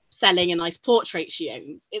know, selling a nice portrait she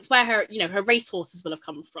owns. It's where her, you know, her racehorses will have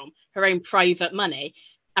come from, her own private money,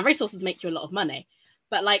 and racehorses make you a lot of money.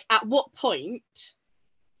 But like, at what point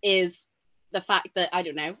is the fact that, I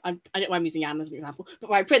don't know why I'm using Anne as an example, but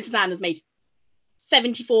why Princess Anne has made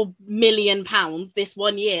 £74 million this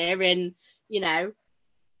 1 year in, you know,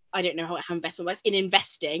 I don't know how investment works, in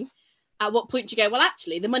investing. At what point do you go, well,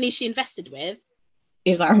 actually, the money she invested with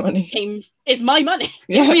is our money. Is my money.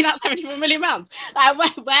 Yeah. Give me that £74 million.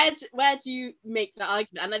 Where do you make that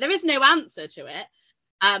argument? And there is no answer to it.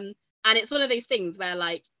 And it's one of those things where,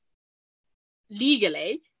 like,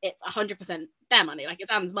 legally, it's 100% their money. Like,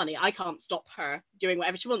 it's Anne's money. I can't stop her doing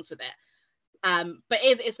whatever she wants with it. But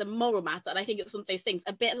it's a moral matter. And I think it's one of those things,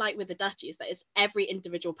 a bit like with the duchies, that is every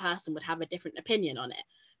individual person would have a different opinion on it.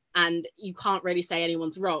 And you can't really say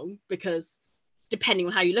anyone's wrong, because depending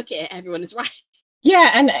on how you look at it, everyone is right.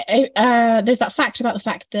 Yeah, and there's that fact about the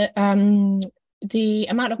fact that the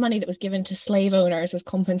amount of money that was given to slave owners as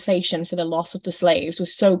compensation for the loss of the slaves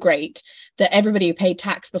was so great that everybody who paid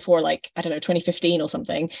tax before, like, I don't know, 2015 or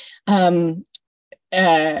something,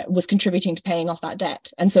 was contributing to paying off that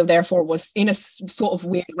debt. And so therefore was, in a sort of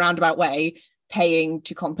weird roundabout way, paying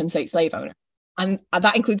to compensate slave owners. And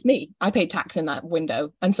that includes me. I paid tax in that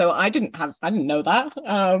window. And so I didn't know that.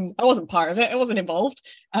 I wasn't part of it. I wasn't involved.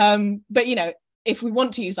 But, you know, if we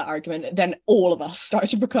want to use that argument, then all of us start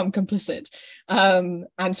to become complicit. And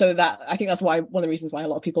so that, I think that's why, one of the reasons why a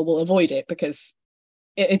lot of people will avoid it, because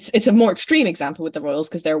it's a more extreme example with the royals,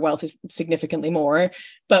 because their wealth is significantly more,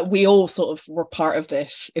 but we all sort of were part of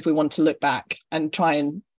this. If we want to look back and try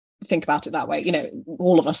and think about it that way, you know,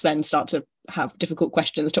 all of us then start to have difficult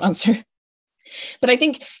questions to answer. But I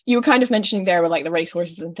think you were kind of mentioning there with like the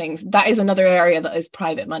racehorses and things, that is another area that is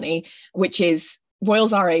private money, which is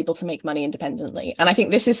royals are able to make money independently. And I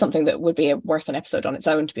think this is something that would be worth an episode on its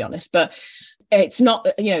own, to be honest. But it's not,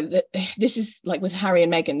 you know, this is like with Harry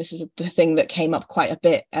and Meghan, this is the thing that came up quite a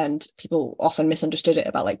bit, and people often misunderstood it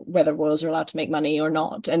about like whether royals are allowed to make money or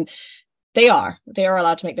not. And they are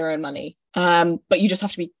allowed to make their own money. But you just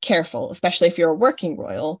have to be careful, especially if you're a working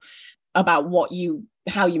royal, about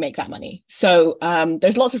how you make that money. So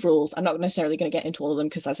there's lots of rules. I'm not necessarily going to get into all of them,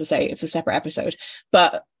 because, as I say, it's a separate episode.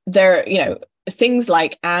 But there, you know, things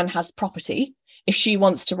like Anne has property if she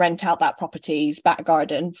wants to rent out that property's back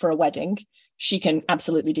garden for a wedding, she can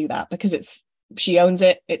absolutely do that, because she owns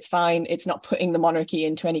it, it's fine, it's not putting the monarchy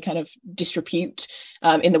into any kind of disrepute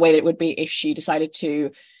in the way that it would be if she decided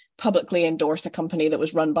to publicly endorse a company that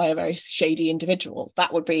was run by a very shady individual.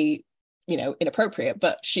 That would be, inappropriate.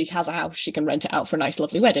 But she has a house, she can rent it out for nice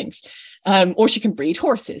lovely weddings, or she can breed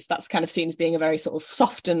horses. That's kind of seen as being a very sort of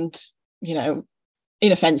soft and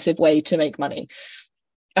inoffensive way to make money.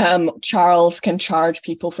 Charles can charge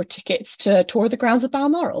people for tickets to tour the grounds of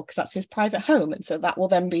Balmoral, because that's his private home, and so that will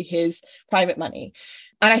then be his private money.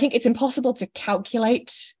 And I think it's impossible to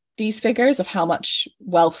calculate these figures of how much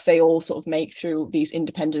wealth they all sort of make through these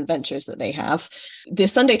independent ventures that they have. The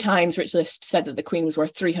Sunday Times Rich List said that the Queen was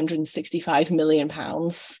worth £365 million.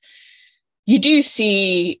 You do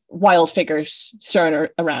see wild figures thrown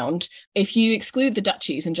around. If you exclude the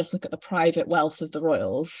duchies and just look at the private wealth of the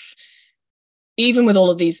royals, even with all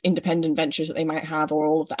of these independent ventures that they might have, or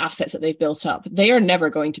all of the assets that they've built up, they are never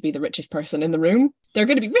going to be the richest person in the room. They're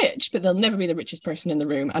going to be rich, but they'll never be the richest person in the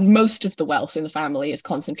room. And most of the wealth in the family is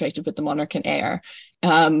concentrated with the monarch and heir.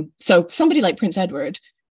 So somebody like Prince Edward,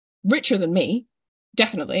 richer than me,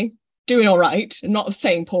 definitely, doing all right. I'm not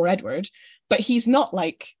saying poor Edward, but he's not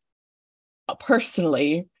like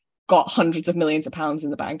personally got hundreds of millions of pounds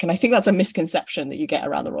in the bank. And I think that's a misconception that you get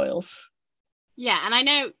around the royals. Yeah, and I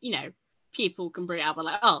know, people can bring it up, but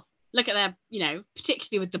like, oh, look at their,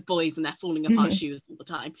 particularly with the boys and they're falling apart shoes all the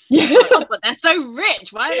time. Yeah. Like, oh, but they're so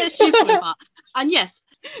rich. Why are their shoes falling apart? And yes,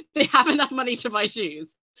 they have enough money to buy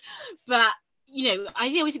shoes. But,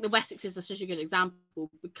 I always think the Wessex is such a good example,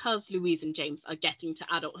 because Louise and James are getting to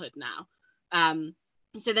adulthood now.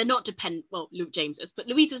 So they're not James is, but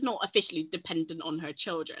Louise is not officially dependent on her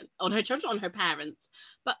parents.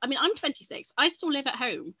 But I mean, I'm 26. I still live at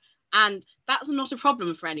home. And that's not a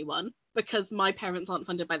problem for anyone, because my parents aren't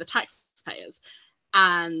funded by the taxpayers.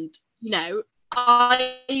 And,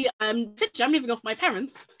 I'm living off my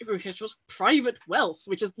parents, which was private wealth,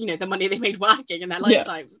 which is, the money they made working in their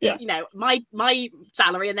lifetimes. Yeah. My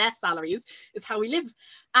salary and their salaries is how we live.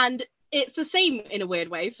 And it's the same in a weird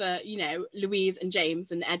way for, Louise and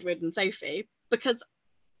James and Edward and Sophie, because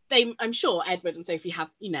I'm sure Edward and Sophie have,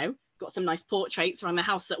 got some nice portraits around the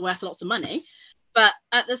house that are worth lots of money. But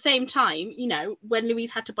at the same time, when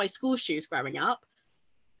Louise had to buy school shoes growing up,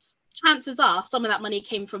 chances are some of that money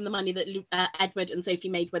came from the money that Edward and Sophie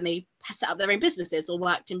made when they set up their own businesses or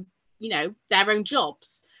worked in, their own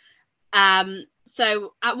jobs.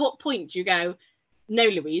 So at what point do you go, no,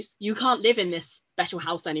 Louise, you can't live in this special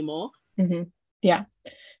house anymore? Mm-hmm. Yeah.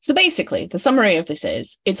 So basically, the summary of this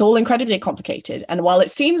is, it's all incredibly complicated. And while it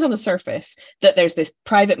seems on the surface that there's this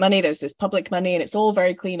private money, there's this public money, and it's all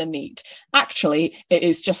very clean and neat, actually, it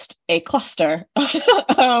is just a cluster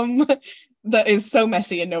that is so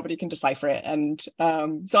messy and nobody can decipher it. And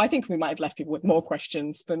so I think we might have left people with more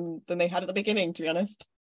questions than they had at the beginning, to be honest.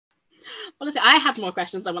 Honestly, I had more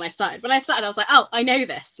questions than when I started. When I started, I was like, oh, I know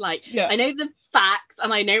this. I know the facts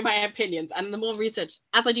and I know my opinions. And the more research,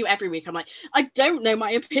 as I do every week, I'm like, I don't know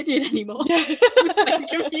my opinion anymore. I'm so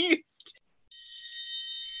confused.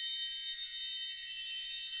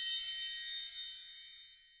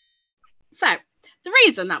 So, the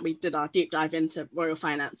reason that we did our deep dive into royal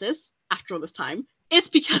finances after all this time is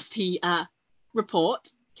because the report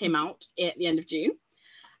came out at the end of June.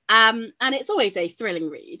 And it's always a thrilling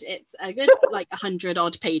read. It's a good 100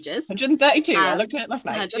 odd pages. 132. I looked at it last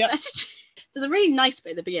night. Yep. There's a really nice bit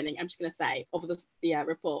at the beginning, I'm just going to say, of the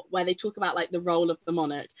report, where they talk about the role of the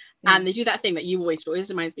monarch. And they do that thing that you always do. It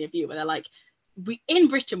reminds me of you, where they're like, in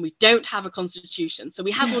Britain, we don't have a constitution. So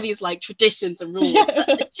we have all these traditions and rules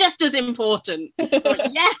that are just as important.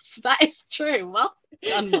 Like, yes, that is true. Well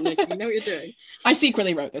done, monarch. You know what you're doing. I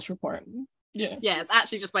secretly wrote this report. Yeah. Yeah, it's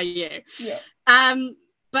actually just by you. Yeah.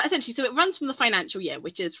 But essentially, so it runs from the financial year,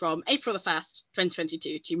 which is from April the 1st,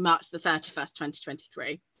 2022 to March the 31st,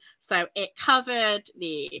 2023. So it covered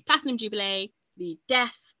the Platinum Jubilee, the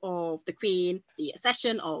death of the Queen, the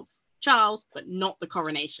accession of Charles, but not the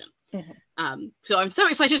coronation. Mm-hmm. So I'm so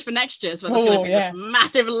excited for next year's, but there's going to be this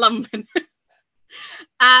massive lump in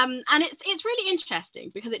and it's really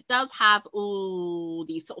interesting because it does have all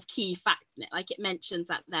these sort of key facts in it. It mentions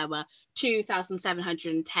that there were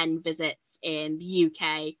 2,710 visits in the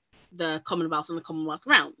UK, the Commonwealth and the Commonwealth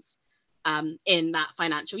realms in that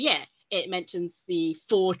financial year. It mentions the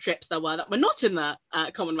 4 trips there were that were not in the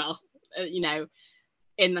Commonwealth,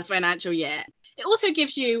 in the financial year. It also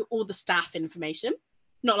gives you all the staff information,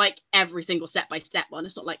 not every single step-by-step one.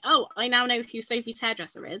 It's not oh, I now know who Sophie's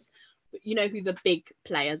hairdresser is. You know who the big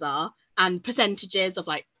players are, and percentages of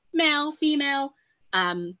male, female,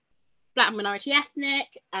 black minority ethnic,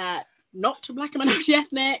 not black and minority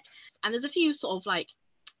ethnic. And there's a few sort of like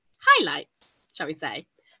highlights, shall we say,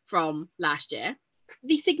 from last year.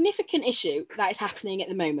 The significant issue that is happening at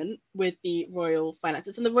the moment with the royal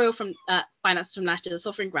finances and the royal finances from last year, the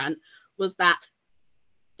sovereign grant, was that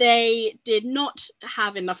they did not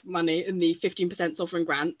have enough money in the 15% sovereign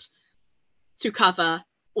grant to cover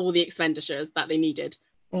all the expenditures that they needed,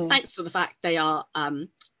 thanks to the fact they are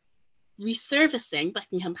resurfacing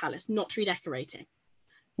Buckingham Palace, not redecorating.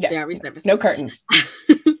 Yes. They are resurfacing. No curtains.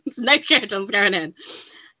 There's no curtains going in.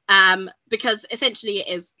 Because essentially it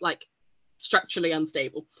is like structurally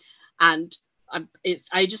unstable. And I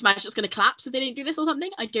just imagine it's going to collapse if they don't do this or something.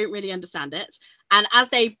 I don't really understand it. And as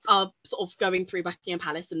they are sort of going through Buckingham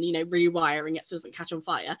Palace and, rewiring it so it doesn't catch on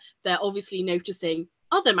fire, they're obviously noticing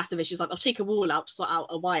other massive issues. Like they'll take a wall out to sort out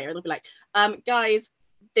a wire and they'll be like, guys,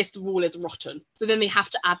 this wall is rotten. So then they have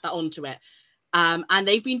to add that onto it. And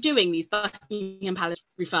they've been doing these Buckingham Palace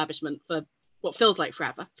refurbishment for what feels like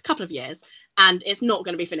forever. It's a couple of years, and it's not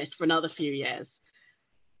going to be finished for another few years.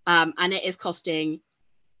 And it is costing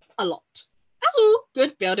a lot. That's all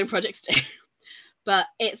good building projects do. But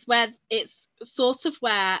it's sort of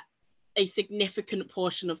where a significant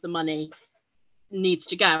portion of the money needs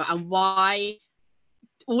to go, and why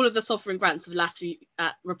all of the sovereign grants of the last few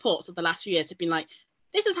reports of the last few years have been like,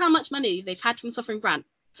 this is how much money they've had from sovereign grant,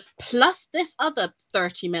 plus this other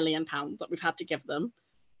 £30 million that we've had to give them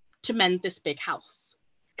to mend this big house.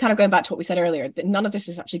 Kind of going back to what we said earlier, that none of this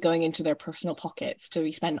is actually going into their personal pockets to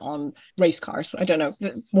be spent on race cars. I don't know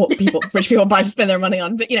what rich people buy to spend their money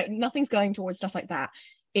on, but nothing's going towards stuff like that.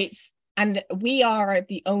 And we are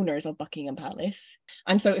the owners of Buckingham Palace,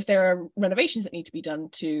 and so if there are renovations that need to be done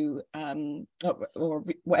to or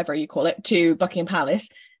whatever you call it, to Buckingham Palace,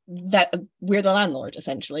 that we're the landlord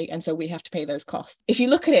essentially, and so we have to pay those costs. If you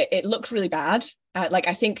look at it, it looks really bad.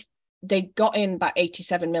 I think they got in about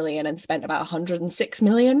 87 million and spent about 106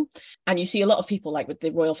 million. And you see a lot of people like with the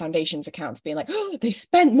Royal Foundation's accounts being like, oh, they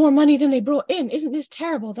spent more money than they brought in. Isn't this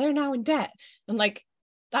terrible? They're now in debt. And like,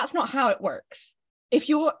 that's not how it works. If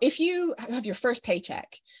you have your first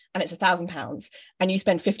paycheck and it's £1,000 and you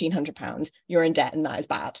spend £1,500, you're in debt, and that is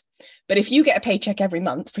bad. But if you get a paycheck every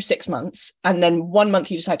month for 6 months, and then 1 month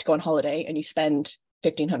you decide to go on holiday and you spend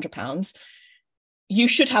 £1,500, you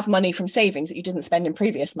should have money from savings that you didn't spend in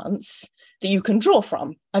previous months that you can draw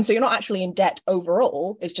from. And so you're not actually in debt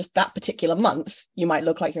overall. It's just that particular month you might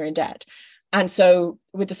look like you're in debt. And so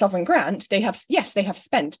with the sovereign grant, they have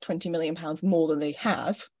spent £20 million more than they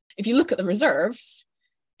have. If you look at the reserves,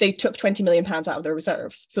 they took £20 million out of their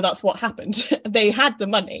reserves. So that's what happened. They had the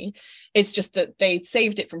money. It's just that they'd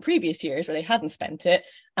saved it from previous years where they hadn't spent it,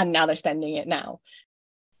 and now they're spending it now.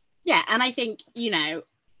 Yeah, and I think,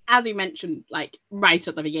 as we mentioned, like right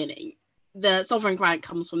at the beginning, the sovereign grant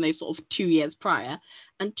comes from those sort of 2 years prior.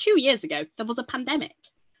 And 2 years ago, there was a pandemic.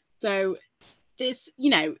 So this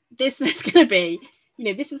is going to be,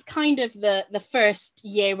 this is kind of the first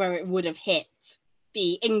year where it would have hit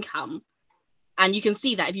the income. And you can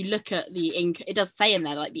see that if you look at the income, it does say in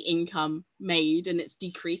there like the income made, and it's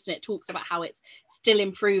decreased, and it talks about how it's still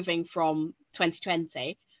improving from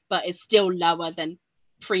 2020, but it's still lower than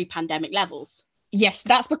pre-pandemic levels. Yes,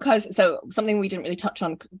 that's because, so something we didn't really touch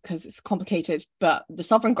on because it's complicated, but the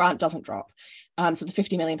sovereign grant doesn't drop. So the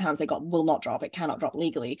 £50 million they got will not drop. It cannot drop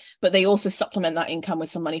legally. But they also supplement that income with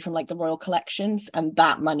some money from like the royal collections, and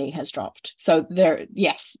that money has dropped. So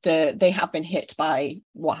they have been hit by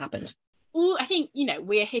what happened. Well, I think,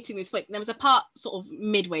 we're hitting this point. There was a part sort of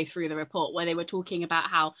midway through the report where they were talking about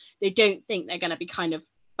how they don't think they're going to be kind of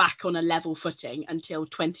back on a level footing until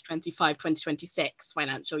 2025, 2026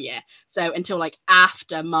 financial year. So until like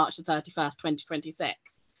after March the 31st, 2026.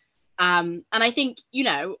 And I think,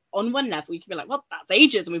 on one level, you can be like, well, that's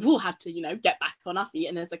ages, and we've all had to, get back on our feet,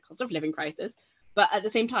 and there's a cost of living crisis. But at the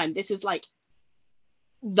same time, this is like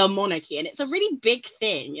the monarchy, and it's a really big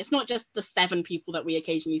thing. It's not just the 7 people that we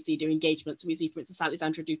occasionally see do engagements. We see Princess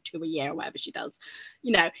Alexandra do 2 a year or whatever she does.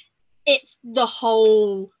 It's the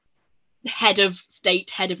whole head of state,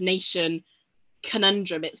 head of nation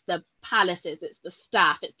conundrum. It's the palaces, it's the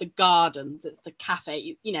staff, it's the gardens, it's the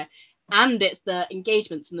cafe, and it's the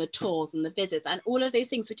engagements and the tours and the visits and all of those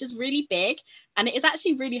things, which is really big. And it is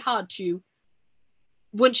actually really hard to,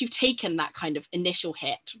 once you've taken that kind of initial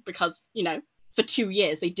hit, because for 2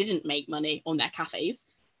 years they didn't make money on their cafes.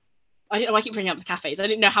 I don't know why I keep bringing up the cafes. I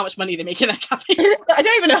didn't know how much money they make in their cafes. I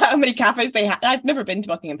don't even know how many cafes they have. I've never been to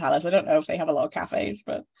Buckingham Palace. I don't know if they have a lot of cafes,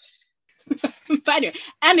 but but anyway,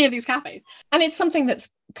 any of these cafes. And it's something that's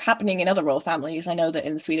happening in other royal families. I know that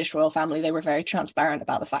in the Swedish royal family, they were very transparent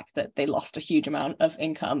about the fact that they lost a huge amount of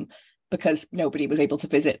income because nobody was able to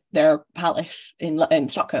visit their palace in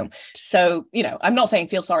Stockholm. So, you know, I'm not saying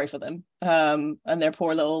feel sorry for them and their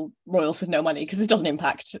poor little royals with no money, because this doesn't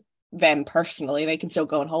impact them personally. They can still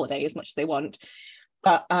go on holiday as much as they want.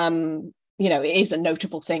 But, you know, it is a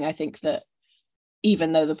notable thing, I think, that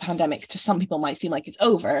even though the pandemic to some people might seem like it's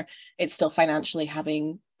over, it's still financially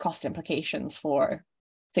having cost implications for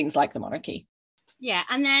things like the monarchy. Yeah,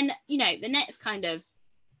 and then, you know, the next kind of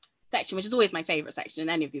section, which is always my favourite section in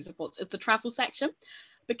any of these reports, is the travel section,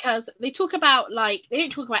 because they talk about, like, they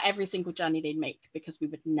don't talk about every single journey they'd make, because we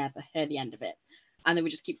would never hear the end of it, and they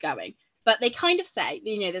would just keep going. But they kind of say,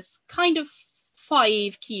 you know, there's kind of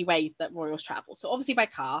 5 key ways that royals travel. So obviously by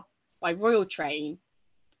car, by royal train,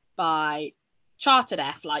 by chartered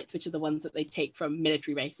air flights, which are the ones that they take from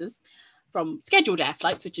military bases, from scheduled air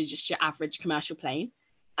flights, which is just your average commercial plane,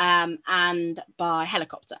 and by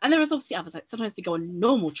helicopter. And there is obviously others, like sometimes they go on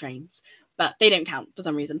normal trains, but they don't count for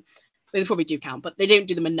some reason. They probably do count, but they don't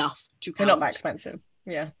do them enough to count. They're not that expensive.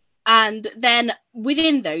 Yeah. And then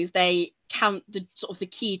within those, they count the sort of the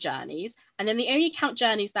key journeys, and then they only count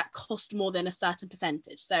journeys that cost more than a certain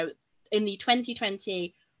percentage. So in the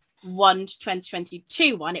 2021 to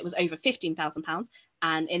 2022 one, it was over £15,000,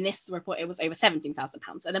 and in this report it was over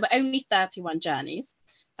 £17,000. And there were only 31 journeys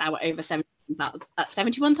that were over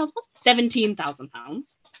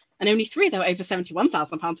 £17,000, and only 3 that were over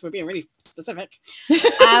 £71,000. We're being really specific.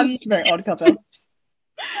 It's very odd cut off.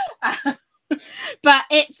 But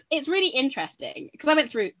it's really interesting, because I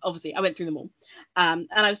went through them all, and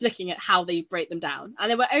I was looking at how they break them down, and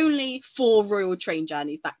there were only 4 royal train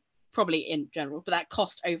journeys that, probably in general, but that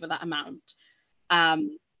cost over that amount.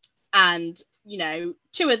 And you know,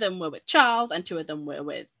 2 of them were with Charles and 2 of them were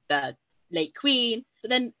with the late Queen. But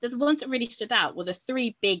then the ones that really stood out were the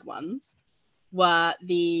 3 big ones, were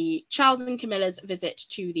the Charles and Camilla's visit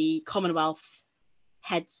to the Commonwealth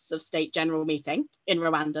Heads of State General Meeting in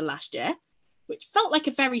Rwanda last year, which felt like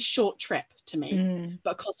a very short trip to me,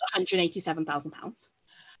 but cost £187,000.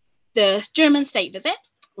 The German state visit,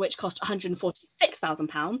 which cost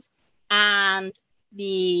 £146,000, and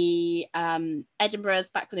the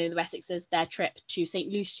Edinburghs, back when they were the Wessexes, their trip to St.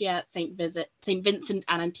 Lucia, St. Vincent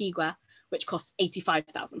and Antigua, which cost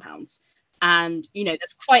 £85,000. And, you know,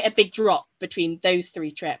 there's quite a big drop between those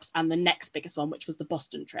 3 trips and the next biggest one, which was the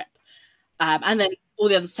Boston trip. And then all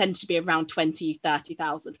the others tend to be around 20,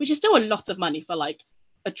 30,000, which is still a lot of money for like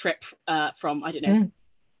a trip from, I don't know,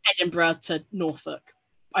 Edinburgh to Norfolk.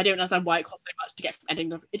 I don't understand why it costs so much to get from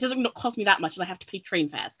Edinburgh. It doesn't not cost me that much, and I have to pay train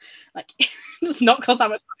fares. Like, it does not cost that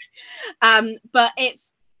much money. But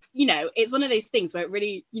it's, you know, it's one of those things where it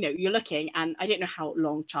really, you know, you're looking, and I don't know how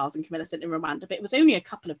long Charles and Camilla spent in Rwanda, but it was only a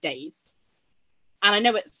couple of days. And I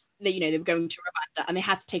know it's, you know, they were going to Rwanda and they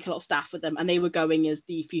had to take a lot of staff with them, and they were going as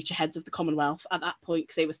the future heads of the Commonwealth at that point,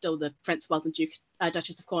 because they were still the Prince of Wales and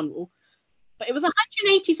Duchess of Cornwall. But it was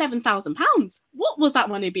 £187,000. What was that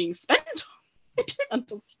money being spent on? I don't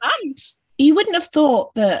understand. You wouldn't have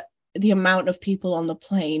thought that the amount of people on the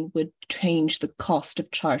plane would change the cost of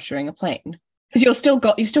chartering a plane, because you've still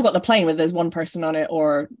got the plane whether there's 1 person on it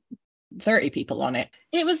or 30 people on it.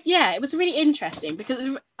 It was really interesting,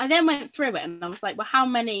 because I then went through it and I was like, well, how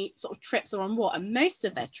many sort of trips are on what? And most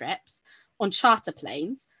of their trips on charter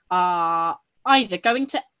planes are either going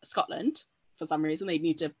to Scotland, for some reason they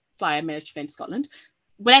need to fly a military plane to Scotland.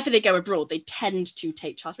 Whenever they go abroad, they tend to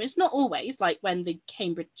take charter. It's not always, like when the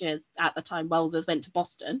Cambridges at the time, Wellsers, went to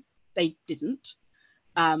Boston, they didn't.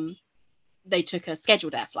 They took a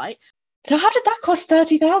scheduled air flight. So how did that cost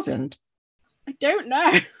 30,000? I don't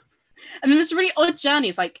know. And then there's really odd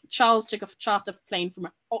journeys, like Charles took a charter plane from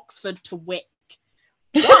Oxford to Wick.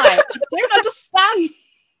 Why? I don't understand.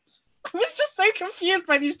 I was just so confused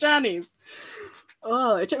by these journeys.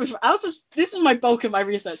 Oh, it took me. This was my bulk of my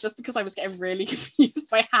research, just because I was getting really confused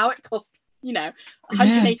by how it cost, you know,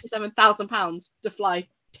 £187,000 to fly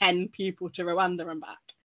 10 people to Rwanda and back.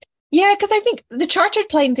 Yeah, because I think the chartered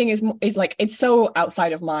plane thing is like, it's so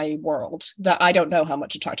outside of my world that I don't know how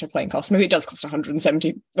much a chartered plane costs. Maybe it does cost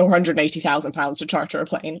 £170,000 or £180,000 to charter a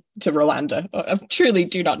plane to Rwanda. I truly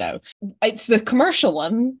do not know. It's the commercial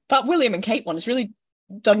one, that William and Kate one has really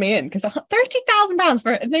done me in, because £30,000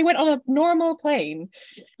 for they went on a normal plane.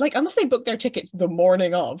 Like, unless they booked their ticket the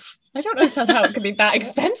morning of, I don't understand how it could be that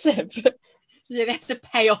expensive. Yeah, they had to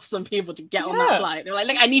pay off some people to get on that flight. They're like,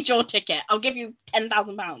 look, I need your ticket. I'll give you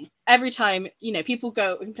 £10,000. Every time, you know, people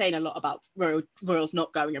go and complain a lot about royals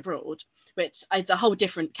not going abroad, which is a whole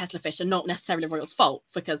different kettle of fish and not necessarily royals' fault,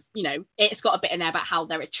 because, you know, it's got a bit in there about how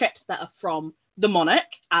there are trips that are from the monarch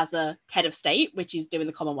as a head of state, which is doing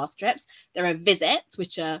the Commonwealth trips. There are visits,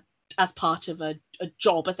 which are as part of a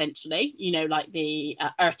job, essentially, like the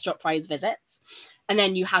Earthshot Prize visits. And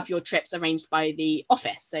then you have your trips arranged by the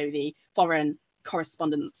office, so the Foreign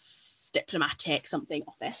Correspondence Diplomatic something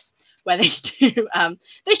office, where they do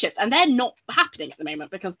those trips. And they're not happening at the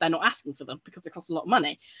moment because they're not asking for them, because they cost a lot of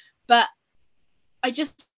money. But it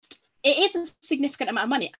is a significant amount of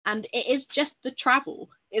money, and it is just the travel.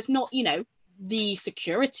 It's not, the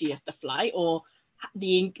security of the flight or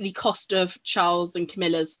the cost of Charles and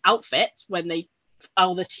Camilla's outfits when they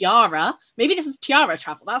the tiara. Maybe this is tiara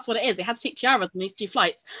travel. That's what it is. They had to take tiaras on these 2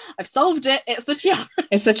 flights. I've solved it. It's the tiara.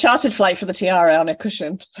 It's the chartered flight for the tiara on a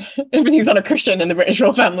cushion. Everything's on a cushion in the British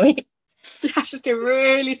royal family. They have to just go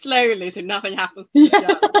really slowly so nothing happens to the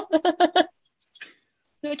tiara.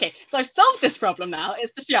 Okay, so I've solved this problem now.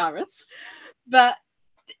 It's the tiaras. But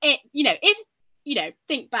if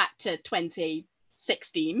think back to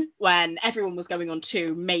 2016 when everyone was going on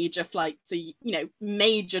 2 major flights,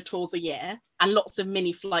 major tours a year, and lots of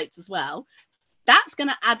mini flights as well, that's going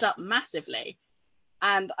to add up massively.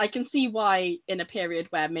 And I can see why, in a period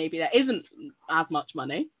where maybe there isn't as much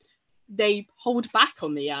money, they hold back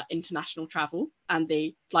on the international travel and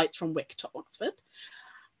the flights from Wick to Oxford.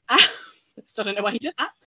 Still don't know why he did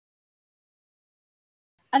that.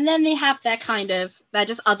 And then they have they're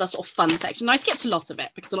just other sort of fun section. I skipped a lot of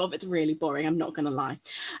it because a lot of it's really boring, I'm not going to lie.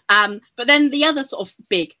 But then the other sort of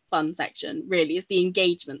big fun section really is the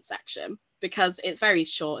engagement section, because it's very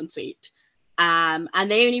short and sweet. And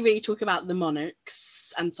they only really talk about the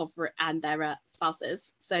monarchs and sovereign and their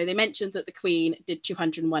spouses. So they mentioned that the Queen did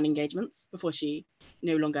 201 engagements before she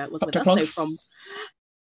no longer was with us. So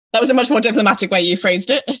that was a much more diplomatic way you phrased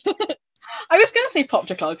it. I was going to say pop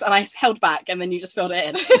to clogs, and I held back, and then you just filled it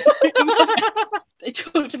in. They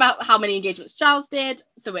talked about how many engagements Charles did,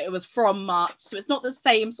 so it was from March, so it's not the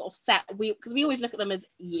same sort of set, because we always look at them as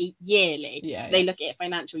yearly. They look at it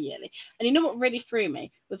financial yearly. And what really threw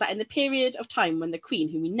me was that in the period of time when the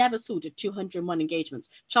Queen, who we never saw, did 201 engagements,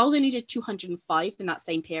 Charles only did 205 in that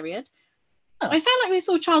same period. I felt like we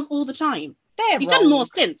saw Charles all the time. He's done more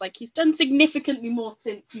since, he's done significantly more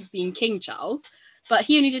since he's been King Charles. But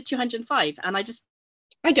he only did 205, and I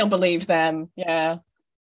don't believe them. Yeah.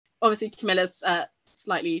 Obviously, Camilla's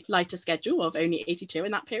slightly lighter schedule of only 82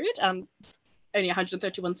 in that period, only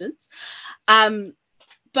 131 since.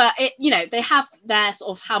 But they have their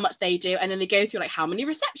sort of how much they do, and then they go through how many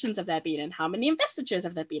receptions have there been, and how many investitures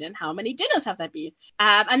have there been, and how many dinners have there been.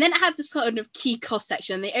 And then it had this kind of key cost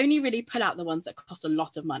section, and they only really pull out the ones that cost a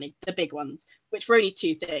lot of money, the big ones, which were only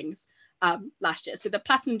 2 things last year. So the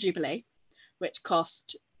Platinum Jubilee, which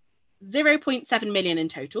cost 0.7 million in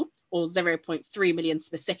total, or 0.3 million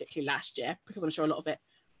specifically last year, because I'm sure a lot of it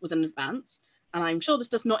was in advance. And I'm sure this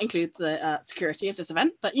does not include the security of this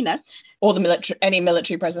event, but or the any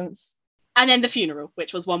military presence. And then the funeral,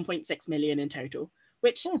 which was 1.6 million in total,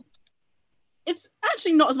 which it's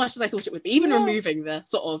actually not as much as I thought it would be, even removing the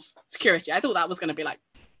sort of security. I thought that was going to be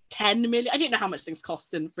 10 million. I don't know how much things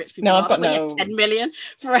cost in rich people. No, I've got no. 10 million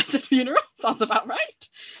for a funeral sounds about right.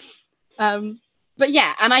 But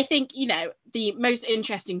yeah, and I think the most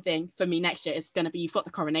interesting thing for me next year is going to be you've got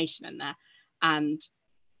the coronation in there, and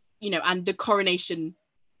and the coronation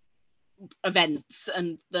events,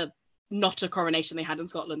 and the not a coronation they had in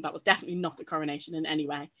Scotland. That was definitely not a coronation in any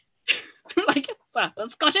way. The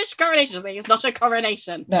Scottish coronation thing is not a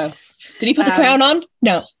coronation. No. Did he put the crown on?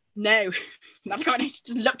 No. No. Not a coronation,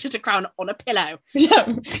 just looked at a crown on a pillow. Yeah,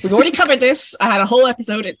 we've already covered this. I had a whole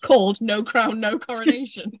episode. It's called No Crown, No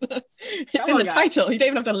Coronation. It's in the title. You don't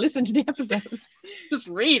even have to listen to the episode. Just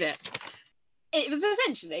read it. It was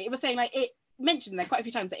essentially, it was saying it mentioned there quite a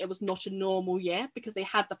few times that it was not a normal year because they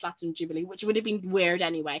had the Platinum Jubilee, which would have been weird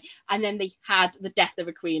anyway. And then they had the death of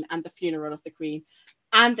a queen and the funeral of the queen.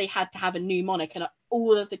 And they had to have a new monarch and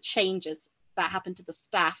all of the changes that happened to the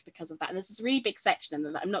staff because of that. And there's this really big section in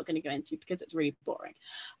there that I'm not going to go into because it's really boring.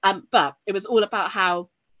 But it was all about how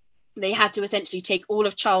they had to essentially take all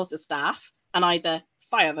of Charles's staff and either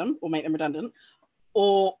fire them or make them redundant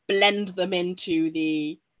or blend them into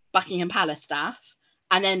the Buckingham Palace staff.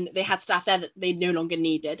 And then they had staff there that they no longer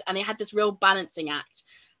needed. And they had this real balancing act.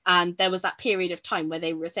 And there was that period of time where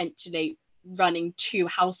they were essentially running 2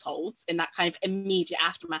 households in that kind of immediate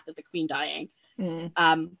aftermath of the Queen dying.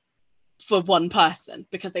 For one person,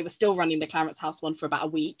 because they were still running the Clarence House one for about a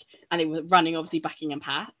week, and they were running obviously the Buckingham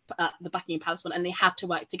Palace one, and they had to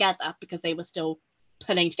work together because they were still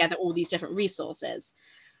pulling together all these different resources.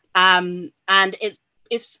 And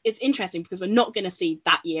it's interesting because we're not going to see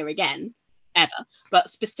that year again ever,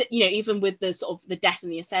 but even with the sort of the death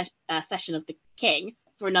and the accession of the king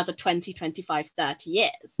for another 20, 25, 30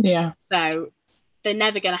 years. Yeah. So they're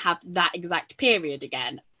never going to have that exact period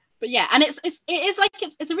again. But yeah, and it is like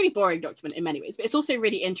it's a really boring document in many ways, but it's also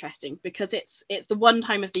really interesting because it's the one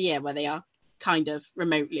time of the year where they are kind of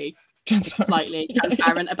remotely slightly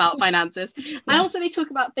transparent about finances. Yeah. And also they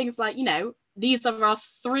talk about things like, you know, these are our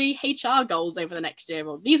 3 HR goals over the next year,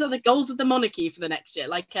 or these are the goals of the monarchy for the next year,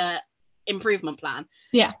 like a improvement plan.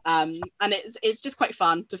 Yeah. And it's just quite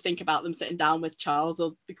fun to think about them sitting down with Charles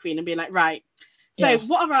or the Queen and being like, right, so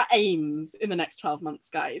what are our aims in the next 12 months,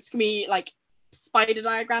 guys? Can we like spider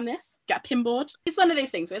diagram this, get a pinboard? It's one of those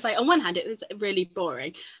things where it's like, on one hand it is really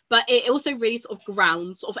boring, but it also really sort of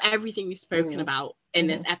grounds sort of everything we've spoken about in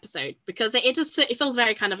this episode, because it feels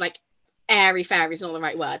very kind of like airy fairy is not the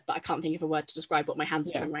right word, but I can't think of a word to describe what my hands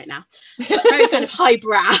are doing right now, but very kind of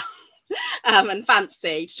highbrow and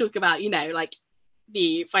fancy to talk about, you know, like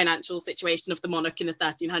the financial situation of the monarch in the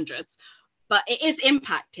 1300s, but it is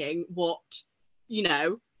impacting what, you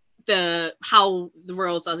know, how the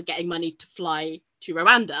royals are getting money to fly to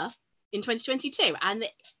Rwanda in 2022, and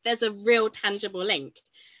there's a real tangible link,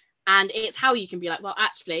 and it's how you can be like, well,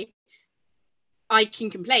 actually I can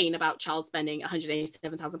complain about Charles spending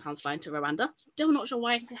 £187,000 flying to Rwanda. Still not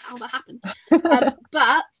sure how that happened,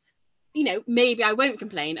 but you know, maybe I won't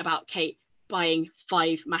complain about Kate buying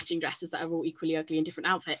 5 matching dresses that are all equally ugly in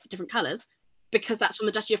different colours, because that's from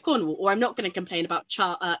the Duchy of Cornwall. Or I'm not going to complain about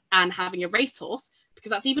Anne having a racehorse, because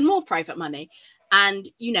that's even more private money. And,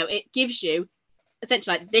 you know, it gives you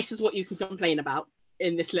essentially like, this is what you can complain about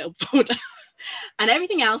in this little border. And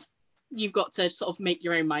everything else you've got to sort of make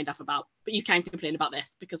your own mind up about. But you can complain about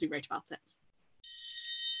this because we wrote about it.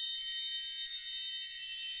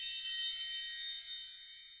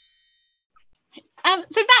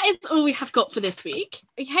 So that is all we have got for this week.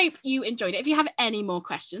 I hope you enjoyed it. If you have any more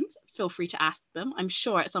questions, feel free to ask them. I'm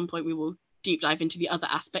sure at some point we will deep dive into the other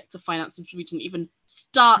aspects of finance which we didn't even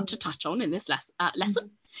start to touch on in this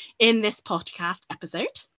lesson, in this podcast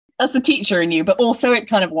episode. That's the teacher in you, but also it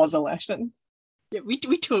kind of was a lesson. Yeah, we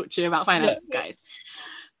taught you about finances, guys.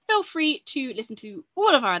 Feel free to listen to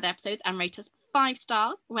all of our other episodes and rate us 5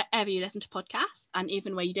 stars wherever you listen to podcasts, and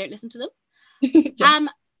even where you don't listen to them.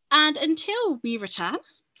 And until we return,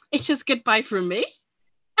 it is goodbye from me.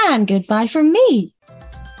 And goodbye from me.